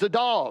soul was a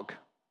dog,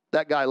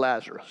 that guy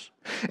Lazarus.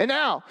 And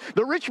now,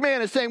 the rich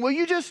man is saying, will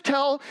you just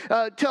tell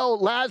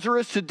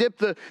Lazarus to dip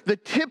the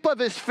tip of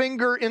his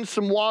finger in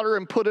some water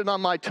and put it on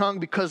my tongue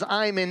because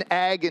I'm in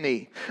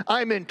agony.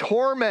 I'm in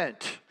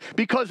torment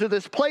because of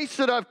this place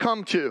that I've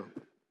come to.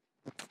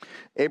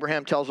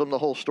 Abraham tells him the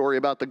whole story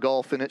about the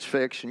gulf and it's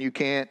fixed and you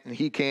can't and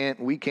he can't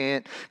and we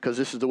can't because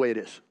this is the way it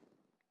is.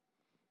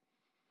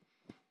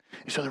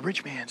 And so the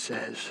rich man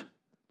says,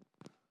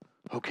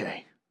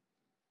 okay,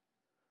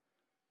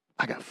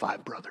 I got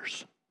 5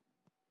 brothers.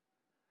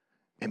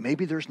 And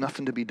maybe there's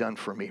nothing to be done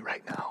for me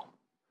right now.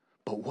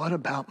 But what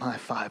about my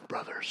 5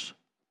 brothers?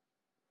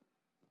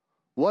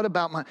 What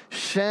about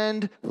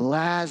send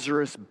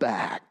Lazarus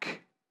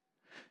back.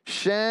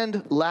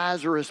 Send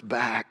Lazarus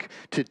back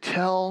to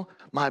tell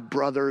my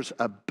brothers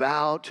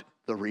about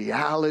the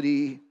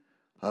reality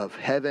of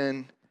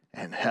heaven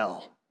and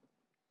hell.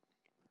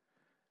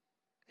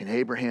 And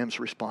Abraham's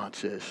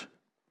response is,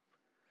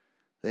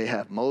 they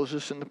have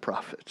Moses and the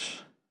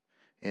prophets.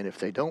 And if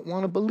they don't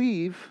want to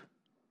believe,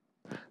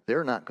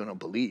 they're not going to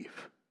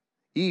believe,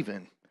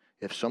 even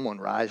if someone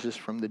rises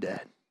from the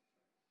dead.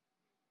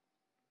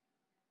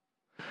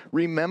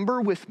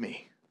 Remember with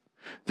me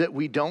that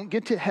we don't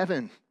get to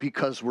heaven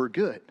because we're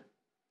good.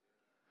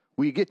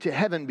 We get to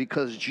heaven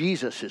because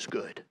Jesus is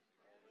good.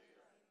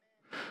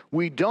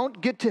 We don't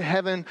get to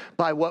heaven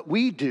by what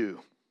we do.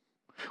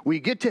 We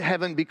get to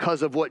heaven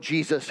because of what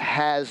Jesus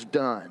has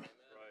done.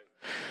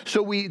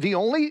 So the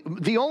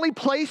only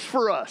place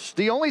for us,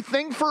 the only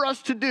thing for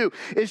us to do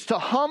is to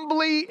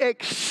humbly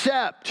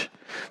accept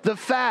the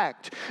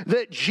fact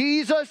that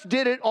Jesus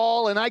did it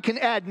all, and I can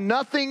add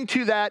nothing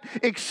to that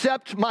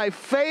except my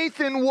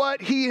faith in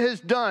what he has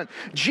done.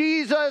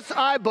 Jesus,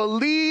 I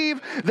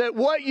believe that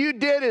what you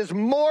did is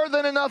more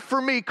than enough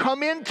for me.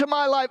 Come into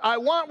my life. I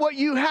want what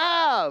you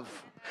have.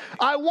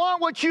 I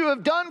want what you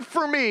have done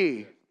for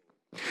me.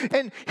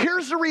 And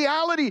here's the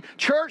reality,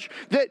 church,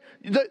 that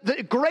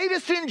the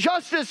greatest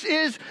injustice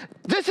is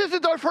this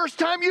isn't the first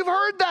time you've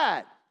heard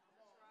that.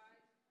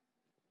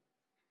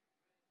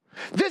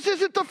 This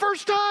isn't the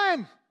first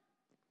time.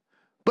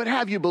 But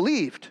have you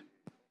believed?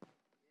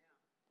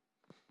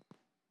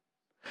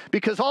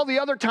 Because all the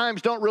other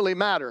times don't really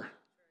matter.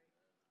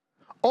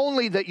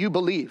 Only that you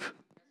believe.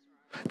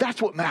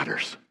 That's what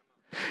matters.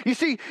 You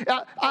see,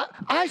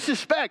 I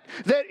suspect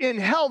that in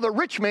hell, the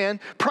rich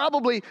man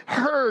probably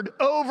heard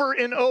over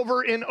and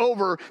over and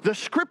over the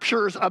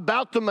scriptures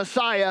about the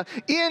Messiah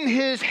in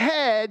his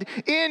head,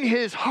 in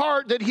his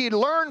heart, that he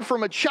learned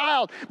from a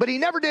child, but he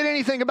never did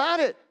anything about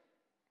it.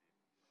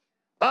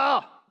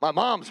 Oh, my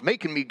mom's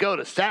making me go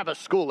to Sabbath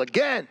school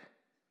again.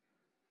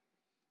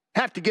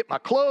 Have to get my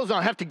clothes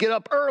on, have to get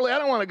up early. I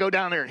don't want to go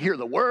down there and hear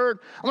the word.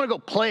 I want to go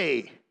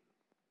play.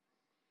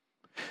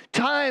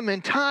 Time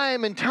and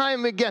time and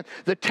time again,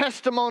 the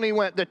testimony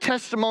went.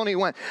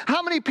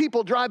 How many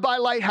people drive by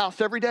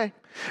Lighthouse every day?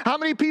 How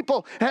many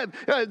people have,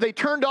 they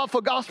turned off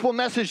a gospel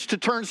message to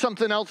turn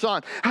something else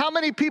on? How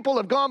many people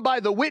have gone by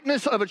the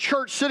witness of a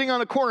church sitting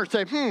on a corner and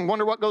say,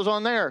 wonder what goes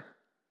on there?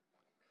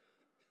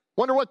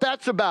 Wonder what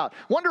that's about?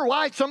 Wonder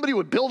why somebody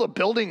would build a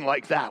building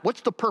like that?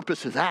 What's the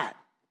purpose of that?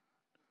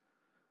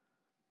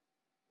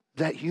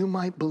 That you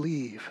might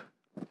believe.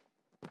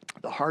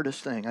 The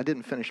hardest thing, I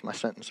didn't finish my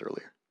sentence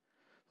earlier.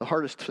 The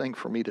hardest thing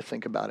for me to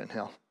think about in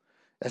hell,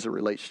 as it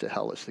relates to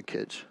hell, is the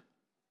kids.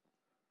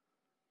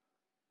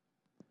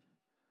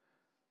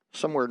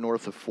 Somewhere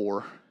north of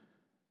 4,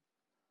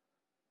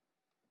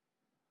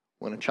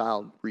 when a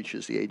child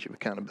reaches the age of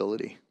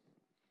accountability,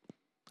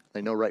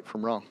 they know right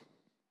from wrong.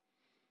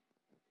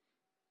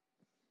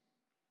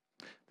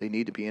 They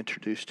need to be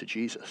introduced to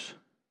Jesus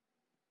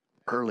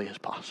early as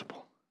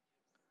possible.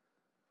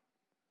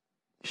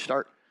 You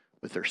start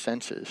with their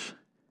senses.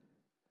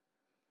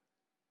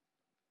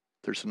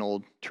 There's an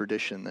old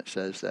tradition that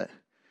says that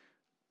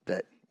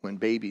when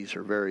babies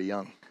are very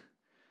young,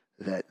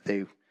 that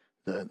the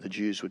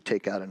Jews would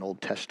take out an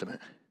Old Testament,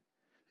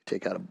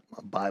 take out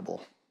a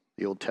Bible,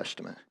 the Old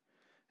Testament,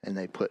 and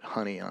they put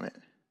honey on it.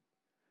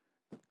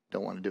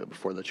 Don't want to do it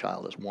before the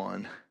child is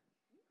 1.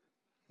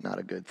 Not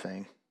a good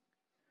thing.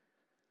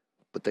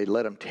 But they'd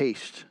let them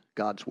taste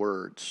God's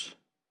words,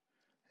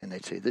 and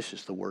they'd say, this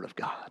is the word of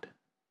God.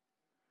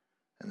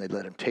 And they'd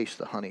let them taste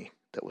the honey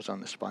that was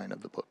on the spine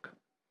of the book.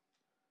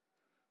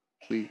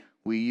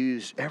 We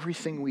use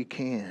everything we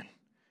can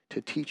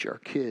to teach our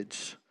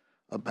kids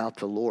about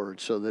the Lord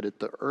so that at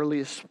the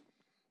earliest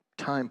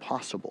time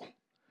possible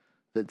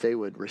that they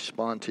would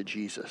respond to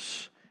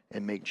Jesus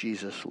and make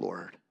Jesus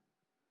Lord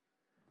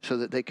so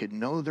that they could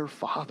know their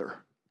Father.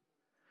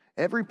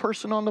 Every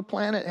person on the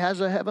planet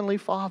has a heavenly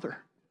Father.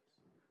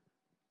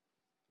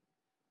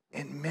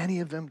 And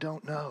many of them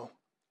don't know.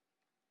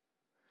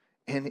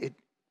 And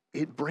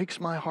it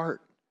breaks my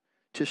heart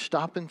to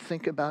stop and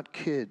think about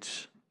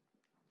kids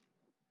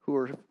who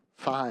are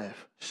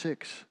 5,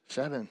 6,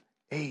 7,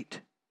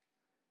 8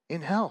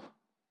 in hell.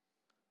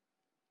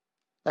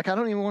 Like, I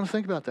don't even want to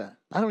think about that.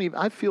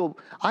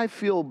 I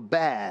feel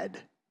bad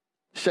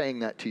saying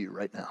that to you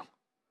right now.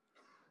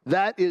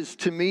 That is,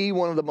 to me,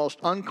 one of the most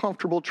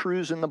uncomfortable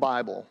truths in the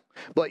Bible.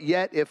 But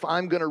yet, if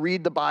I'm going to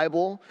read the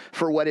Bible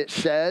for what it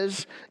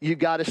says, you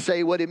got to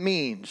say what it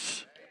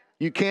means.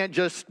 You can't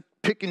just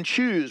pick and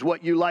choose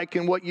what you like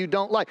and what you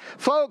don't like.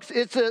 Folks,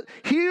 it's a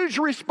huge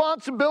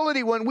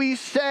responsibility when we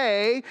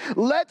say,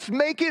 let's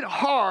make it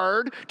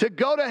hard to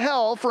go to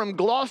hell from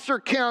Gloucester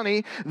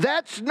County.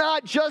 That's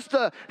not just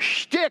a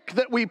shtick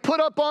that we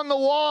put up on the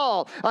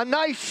wall, a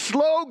nice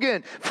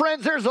slogan.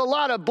 Friends, there's a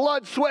lot of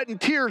blood, sweat,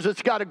 and tears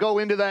that's got to go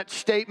into that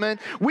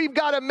statement. We've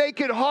got to make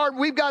it hard.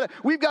 We've got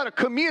to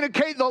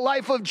communicate the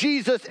life of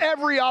Jesus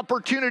every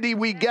opportunity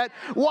we get.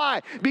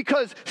 Why?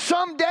 Because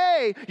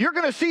someday you're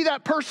going to see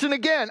that person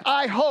again.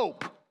 I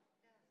hope.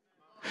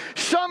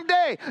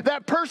 Someday,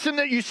 that person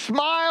that you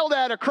smiled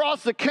at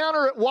across the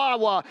counter at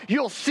Wawa,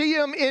 you'll see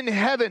him in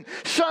heaven.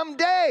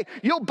 Someday,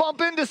 you'll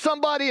bump into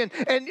somebody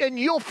and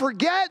you'll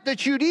forget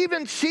that you'd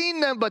even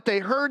seen them, but they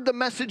heard the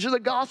message of the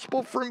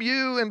gospel from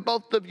you, and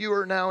both of you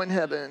are now in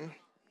heaven.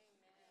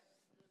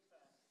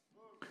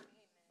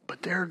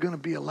 But there are going to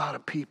be a lot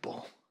of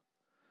people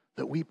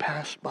that we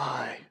pass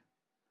by,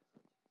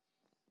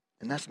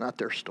 and that's not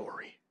their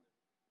story.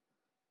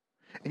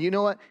 And you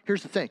know what?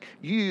 Here's the thing.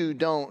 You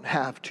don't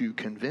have to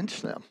convince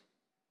them.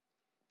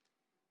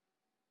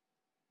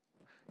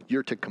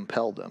 You're to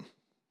compel them.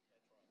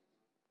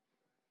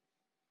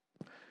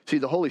 See,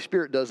 the Holy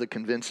Spirit does the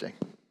convincing.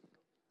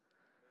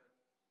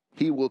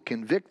 He will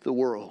convict the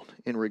world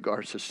in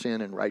regards to sin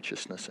and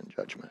righteousness and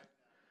judgment.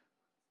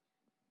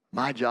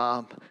 My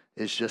job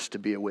is just to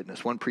be a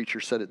witness. One preacher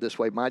said it this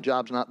way: my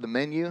job's not the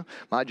menu.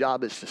 My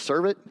job is to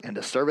serve it, and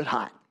to serve it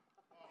hot.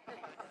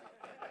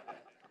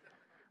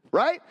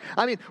 Right?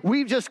 I mean,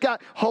 we've just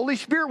got, Holy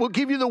Spirit will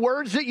give you the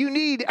words that you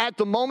need at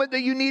the moment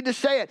that you need to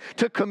say it,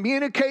 to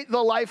communicate the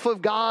life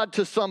of God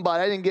to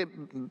somebody. I didn't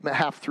get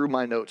half through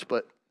my notes,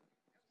 but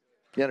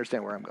you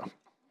understand where I'm going.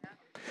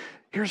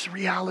 Here's the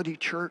reality,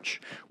 church.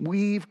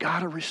 We've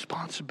got a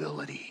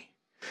responsibility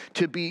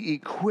to be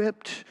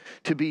equipped,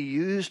 to be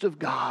used of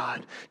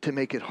God, to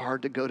make it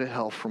hard to go to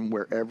hell from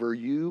wherever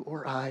you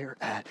or I are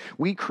at.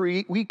 We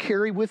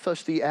carry with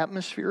us the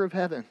atmosphere of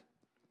heaven.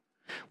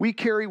 We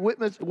carry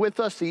with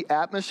us the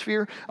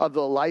atmosphere of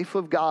the life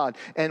of God.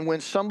 And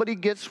when somebody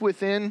gets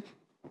within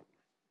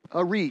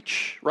a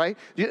reach, right?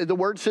 The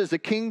word says the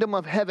kingdom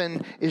of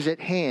heaven is at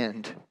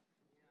hand.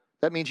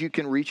 That means you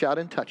can reach out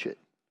and touch it.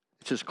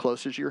 It's as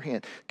close as your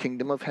hand.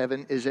 Kingdom of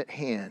heaven is at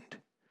hand.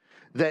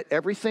 That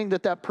everything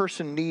that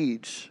person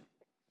needs,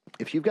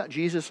 if you've got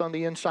Jesus on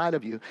the inside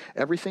of you,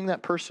 everything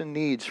that person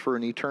needs for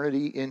an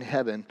eternity in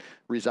heaven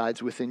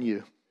resides within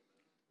you.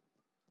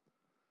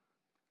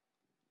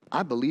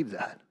 I believe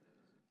that.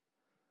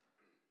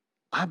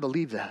 I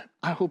believe that.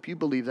 I hope you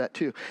believe that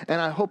too.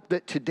 And I hope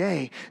that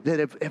today, that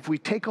if we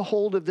take a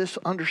hold of this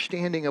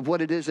understanding of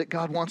what it is that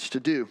God wants to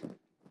do,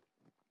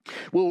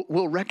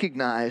 we'll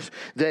recognize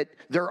that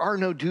there are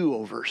no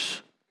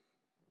do-overs.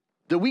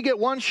 That we get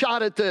one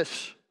shot at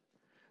this.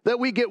 That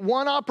we get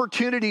one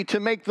opportunity to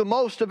make the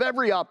most of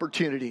every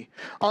opportunity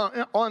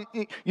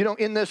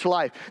in this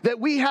life. That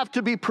we have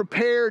to be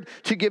prepared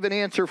to give an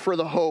answer for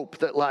the hope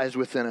that lies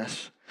within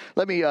us.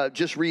 Let me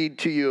just read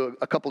to you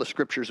a couple of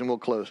scriptures and we'll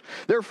close.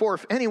 Therefore,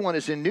 if anyone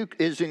is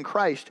in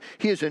Christ,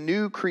 he is a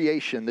new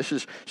creation. This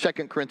is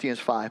 2 Corinthians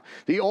 5.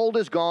 The old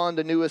is gone,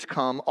 the new has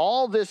come.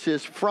 All this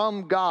is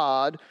from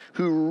God,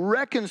 who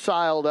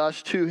reconciled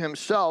us to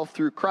himself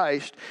through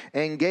Christ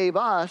and gave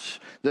us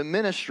the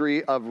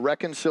ministry of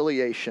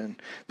reconciliation.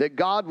 That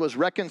God was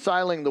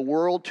reconciling the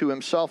world to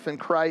himself in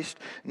Christ,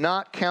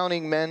 not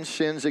counting men's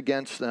sins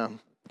against them.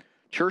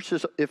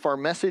 Churches, if our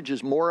message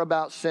is more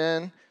about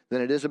sin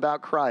than it is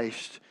about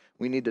Christ,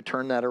 we need to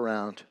turn that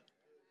around.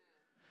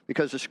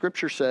 Because the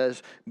scripture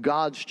says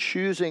God's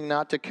choosing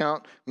not to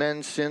count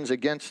men's sins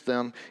against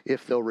them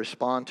if they'll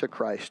respond to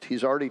Christ.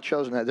 He's already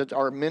chosen that.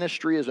 Our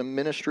ministry is a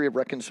ministry of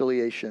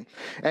reconciliation.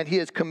 And he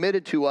has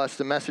committed to us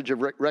the message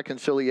of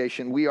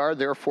reconciliation. We are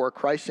therefore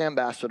Christ's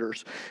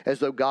ambassadors, as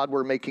though God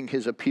were making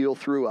his appeal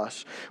through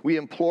us. We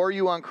implore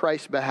you on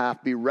Christ's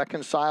behalf, be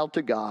reconciled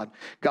to God.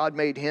 God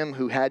made him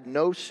who had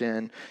no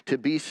sin to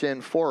be sin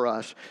for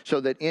us,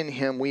 so that in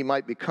him we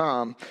might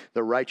become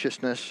the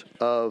righteousness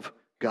of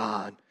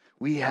God.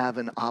 We have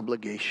an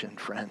obligation,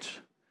 friends.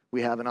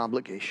 We have an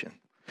obligation.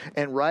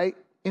 And right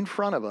in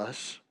front of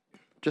us,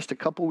 just a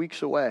couple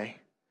weeks away,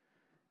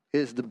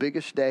 is the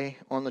biggest day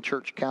on the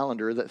church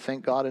calendar that,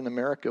 thank God, in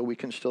America, we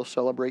can still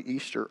celebrate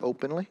Easter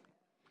openly.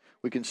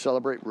 We can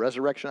celebrate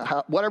resurrection,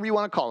 whatever you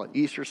want to call it.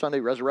 Easter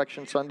Sunday,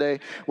 Resurrection Sunday,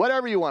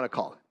 whatever you want to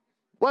call it.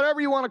 Whatever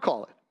you want to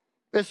call it.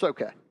 It's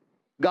okay.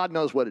 God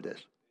knows what it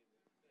is.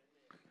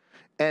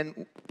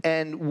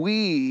 And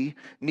we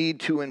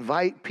need to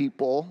invite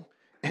people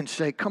and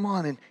say, come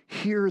on and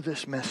hear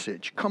this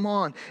message. Come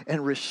on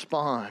and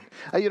respond.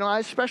 I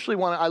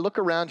especially I look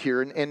around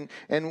here and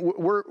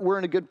we're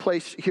in a good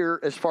place here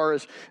as far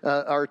as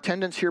our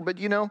attendance here. But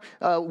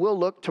we'll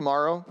look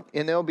tomorrow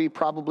and there'll be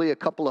probably a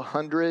couple of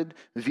hundred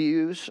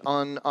views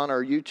on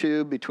our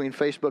YouTube. Between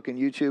Facebook and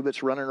YouTube,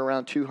 it's running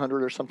around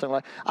 200 or something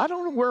like that. I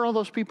don't know where all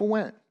those people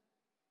went.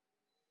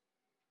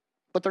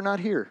 But they're not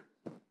here.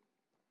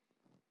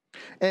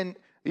 And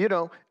You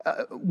know,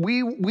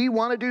 we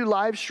want to do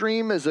live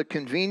stream as a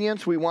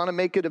convenience. We want to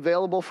make it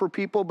available for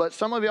people. But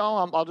some of y'all,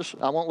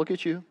 I won't look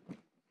at you.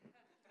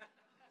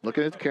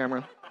 Looking at the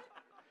camera.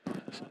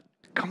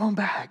 Come on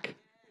back.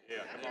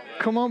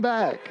 Come on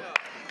back.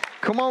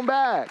 Come on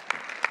back.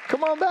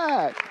 Come on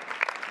back.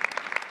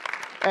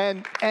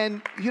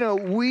 And you know,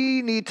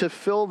 we need to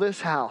fill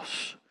this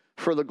house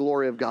for the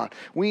glory of God.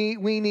 We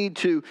need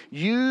to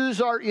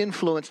use our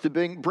influence to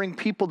bring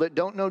people that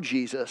don't know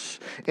Jesus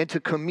and to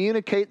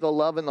communicate the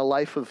love and the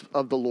life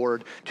of the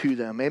Lord to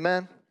them.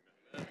 Amen?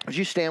 Would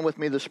you stand with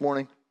me this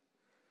morning?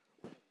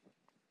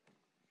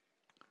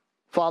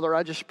 Father,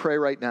 I just pray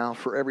right now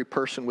for every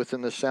person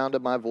within the sound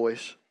of my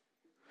voice.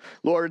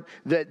 Lord,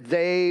 that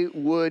they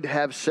would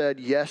have said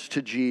yes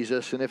to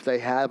Jesus, and if they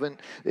haven't,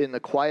 in the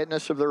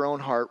quietness of their own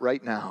heart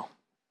right now,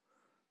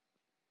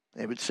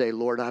 they would say,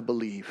 Lord, I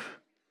believe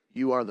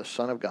you are the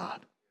Son of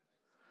God.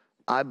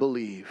 I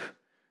believe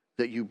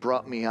that you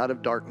brought me out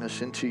of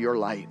darkness into your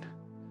light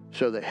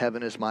so that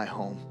heaven is my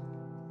home.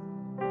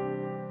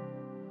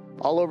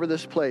 All over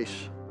this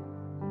place,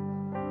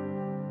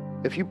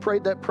 if you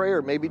prayed that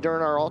prayer, maybe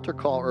during our altar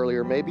call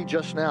earlier, maybe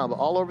just now, but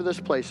all over this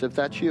place, if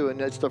that's you and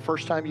it's the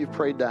first time you've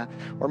prayed that,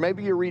 or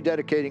maybe you're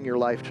rededicating your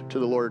life to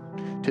the Lord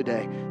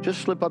today,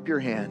 just slip up your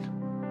hand.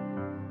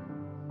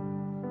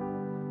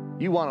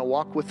 You want to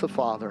walk with the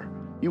Father.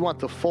 You want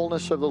the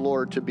fullness of the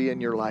Lord to be in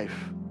your life.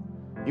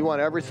 You want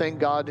everything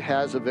God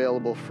has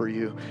available for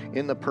you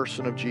in the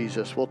person of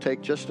Jesus. We'll take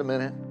just a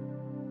minute.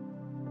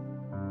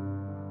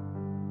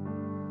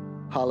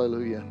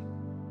 Hallelujah.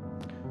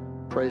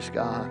 Praise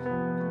God.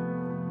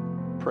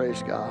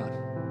 Praise God.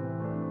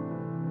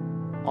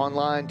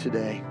 Online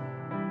today,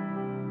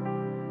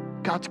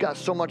 God's got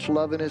so much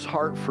love in his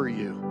heart for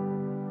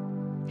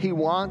you. He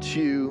wants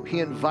you. He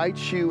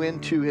invites you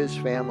into his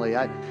family.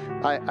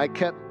 I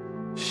kept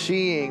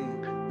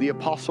seeing the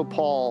Apostle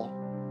Paul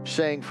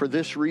saying, for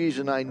this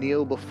reason I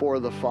kneel before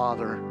the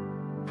Father,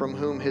 from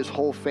whom his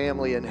whole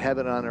family in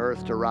heaven and on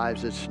earth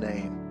derives its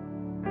name.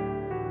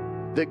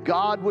 That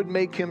God would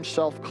make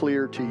himself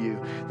clear to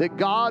you. That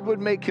God would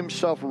make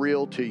himself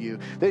real to you.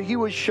 That he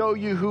would show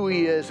you who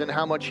he is and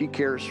how much he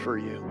cares for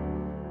you.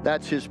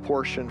 That's his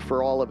portion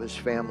for all of his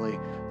family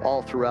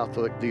all throughout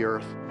the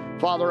earth.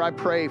 Father, I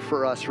pray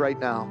for us right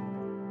now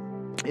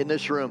in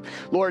this room,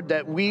 Lord,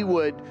 that we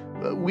would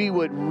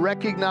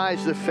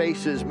recognize the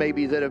faces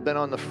maybe that have been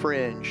on the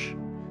fringe,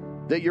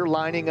 that you're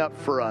lining up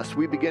for us.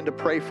 We begin to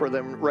pray for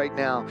them right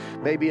now.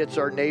 Maybe it's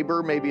our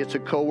neighbor, maybe it's a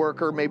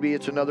coworker, maybe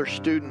it's another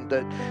student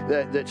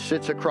that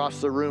sits across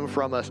the room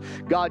from us.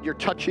 God, you're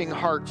touching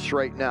hearts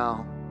right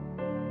now.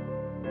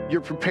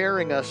 You're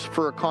preparing us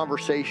for a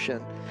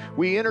conversation.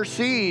 We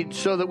intercede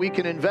so that we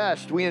can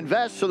invest. We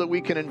invest so that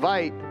we can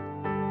invite.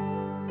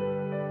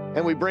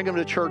 And we bring them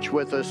to church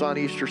with us on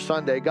Easter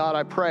Sunday. God,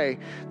 I pray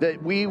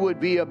that we would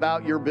be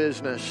about your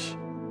business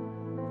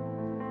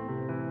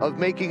of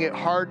making it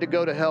hard to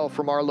go to hell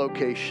from our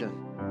location.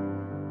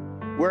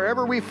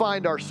 Wherever we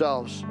find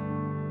ourselves,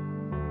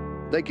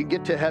 they can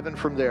get to heaven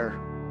from there.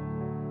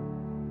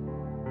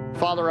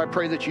 Father, I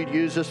pray that you'd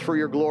use us for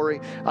your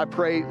glory. I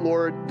pray,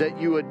 Lord,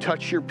 that you would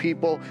touch your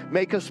people.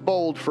 Make us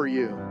bold for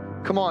you.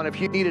 Come on, if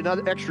you need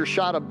another extra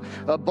shot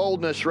of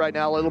boldness right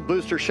now, a little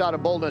booster shot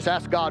of boldness,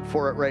 ask God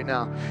for it right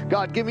now.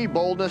 God, give me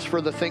boldness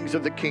for the things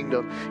of the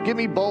kingdom. Give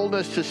me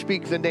boldness to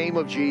speak the name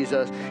of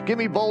Jesus. Give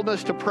me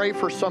boldness to pray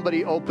for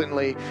somebody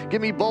openly.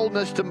 Give me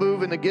boldness to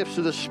move in the gifts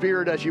of the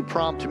Spirit as you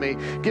prompt me.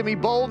 Give me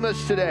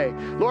boldness today.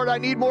 Lord, I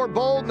need more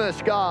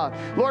boldness, God.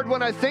 Lord,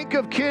 when I think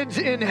of kids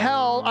in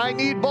hell, I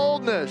need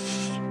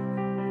boldness.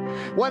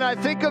 When I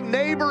think of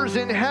neighbors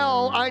in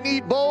hell, I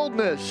need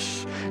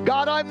boldness.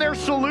 God, I'm their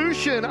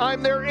solution.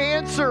 I'm their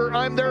answer.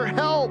 I'm their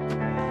help.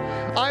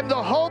 I'm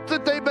the hope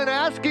that they've been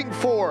asking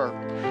for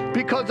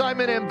because I'm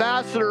an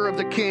ambassador of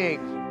the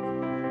King.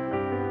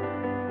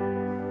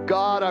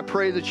 God, I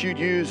pray that you'd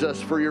use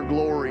us for your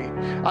glory.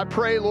 I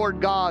pray,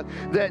 Lord God,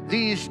 that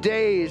these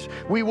days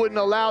we wouldn't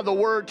allow the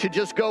word to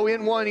just go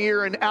in one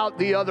ear and out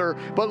the other,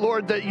 but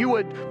Lord, that you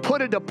would put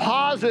a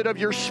deposit of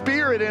your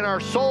Spirit in our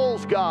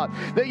souls, God,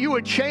 that you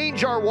would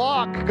change our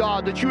walk,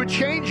 God, that you would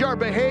change our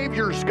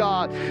behaviors,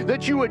 God,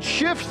 that you would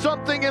shift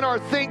something in our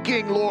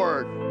thinking,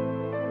 Lord,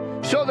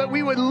 so that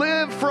we would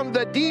live from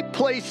the deep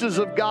places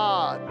of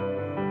God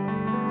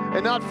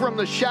and not from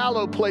the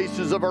shallow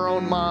places of our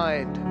own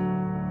mind.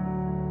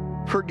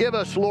 Forgive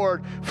us,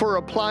 Lord, for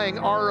applying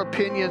our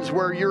opinions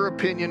where your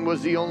opinion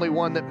was the only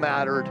one that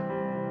mattered.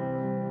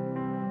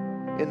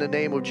 In the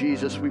name of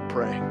Jesus, we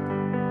pray.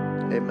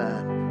 Amen.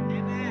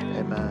 Amen.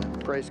 Amen.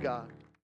 Praise God.